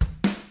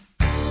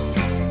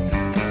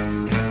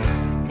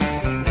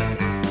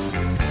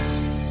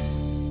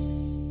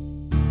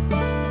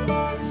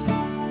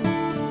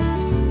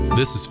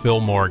 This is Phil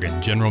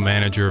Morgan, General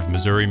Manager of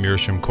Missouri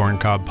Meerschaum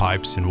Corncob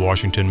Pipes in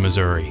Washington,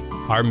 Missouri.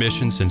 Our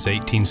mission since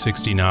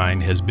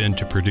 1869 has been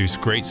to produce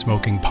great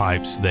smoking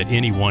pipes that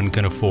anyone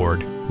can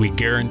afford. We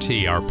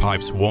guarantee our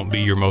pipes won't be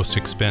your most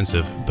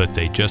expensive, but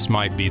they just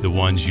might be the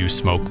ones you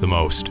smoke the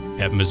most.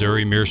 At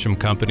Missouri Meerschaum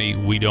Company,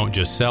 we don't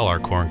just sell our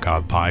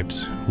corncob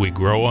pipes, we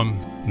grow them,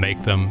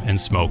 make them, and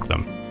smoke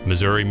them.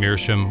 Missouri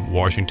Meerschaum,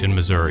 Washington,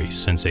 Missouri,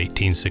 since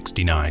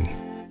 1869.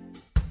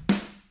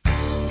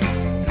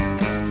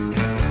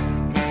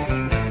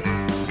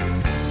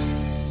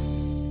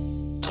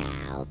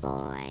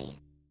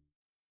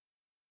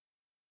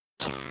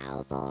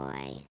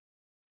 Cowboy.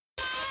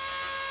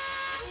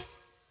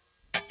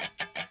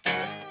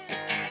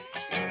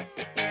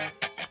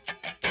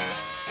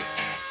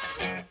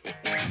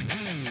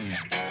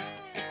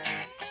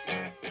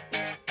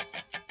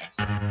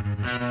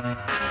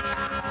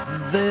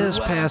 This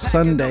past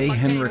Sunday,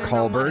 Henrik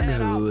Hallberg,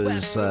 who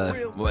is,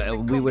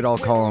 we would all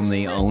call him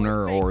the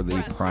owner or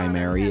the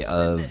primary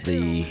of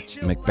the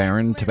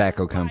McBaron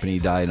Tobacco Company,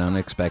 died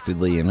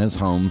unexpectedly in his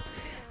home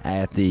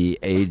at the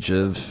age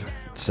of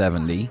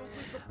 70.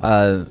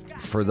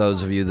 For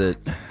those of you that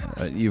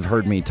you've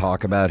heard me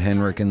talk about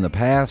Henrik in the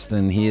past,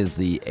 and he is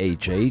the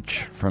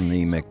HH from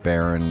the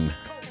McBaron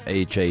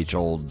HH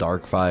Old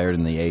Dark Fired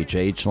and the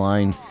HH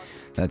line.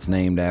 That's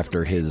named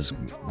after his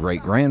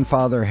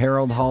great-grandfather,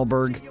 Harold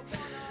Hallberg.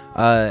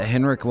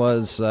 Henrik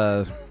was,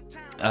 to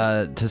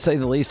say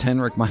the least,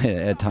 Henrik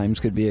at times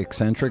could be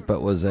eccentric,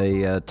 but was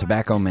a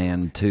tobacco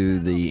man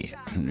from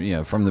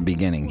the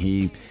beginning.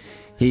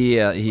 He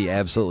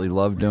absolutely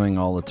loved doing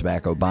all the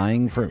tobacco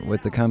buying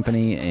with the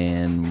company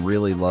and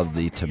really loved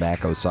the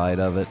tobacco side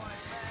of it.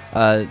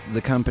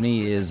 The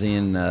company is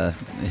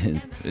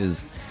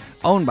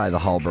owned by the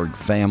Hallberg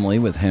family,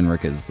 with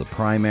Henrik as the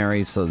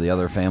primary, so the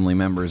other family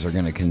members are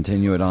going to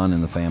continue it on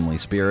in the family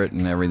spirit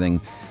and everything.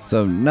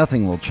 So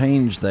nothing will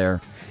change there,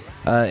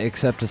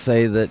 except to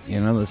say that,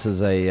 this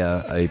is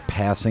a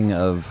passing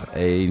of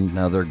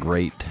another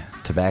great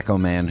tobacco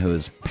man who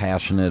is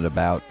passionate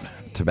about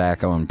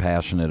tobacco and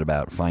passionate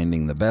about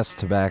finding the best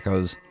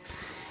tobaccos,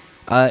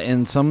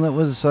 and someone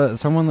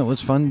that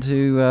was fun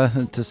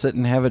to sit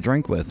and have a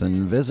drink with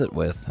and visit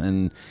with,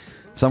 and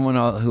someone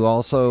who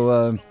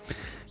also,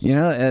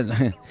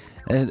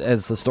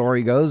 as the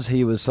story goes,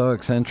 he was so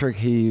eccentric.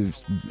 He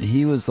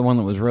was the one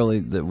that was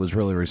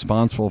really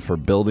responsible for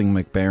building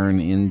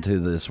McBaron into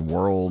this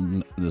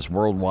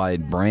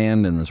worldwide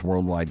brand and this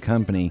worldwide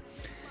company.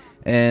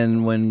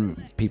 And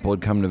when people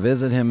would come to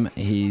visit him,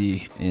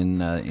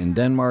 in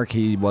Denmark,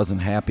 he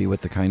wasn't happy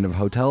with the kind of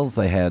hotels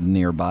they had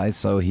nearby,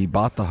 so he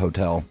bought the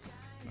hotel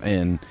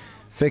and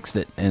fixed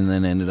it, and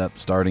then ended up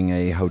starting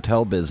a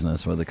hotel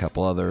business with a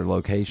couple other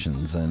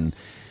locations, and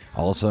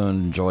also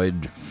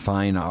enjoyed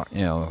fine art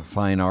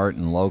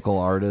and local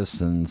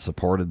artists and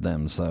supported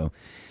them. So,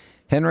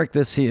 Henrik,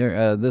 this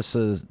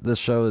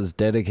show is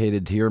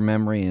dedicated to your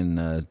memory,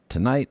 and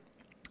tonight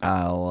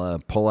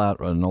I'll pull out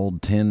an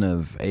old tin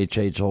of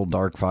HH Old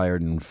Dark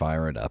Fired and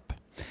fire it up.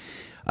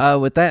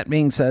 With that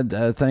being said,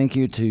 thank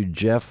you to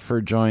Jeff for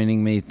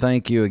joining me.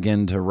 Thank you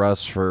again to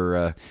Russ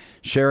for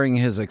sharing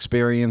his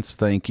experience.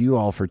 Thank you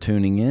all for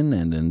tuning in,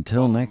 and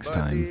until next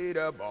time. Happy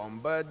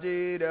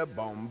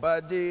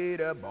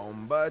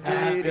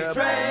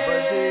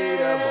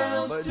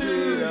trails until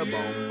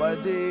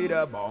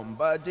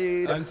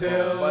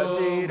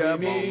we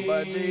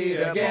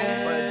meet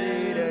again.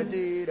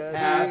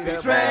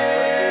 Happy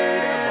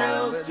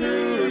trails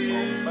to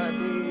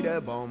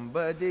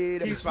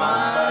keep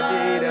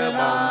smiling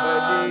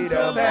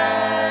until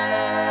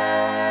then.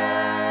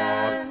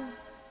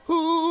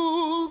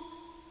 Who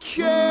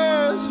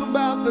cares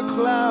about the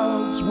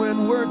clouds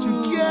when we're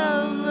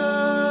together?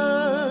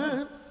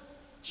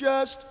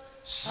 Just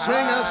sing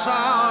a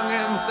song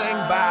and think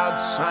about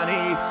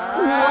sunny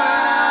weather.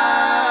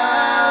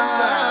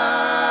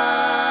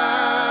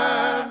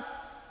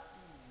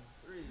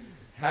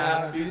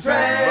 Happy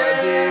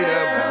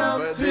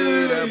trails till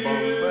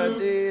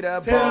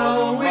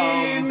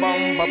we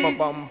meet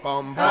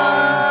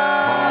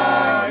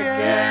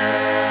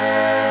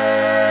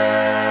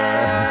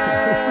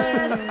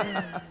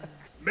again.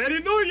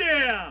 Merry New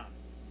Year!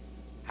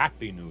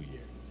 Happy New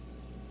Year.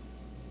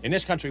 In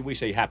this country, we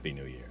say Happy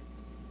New Year.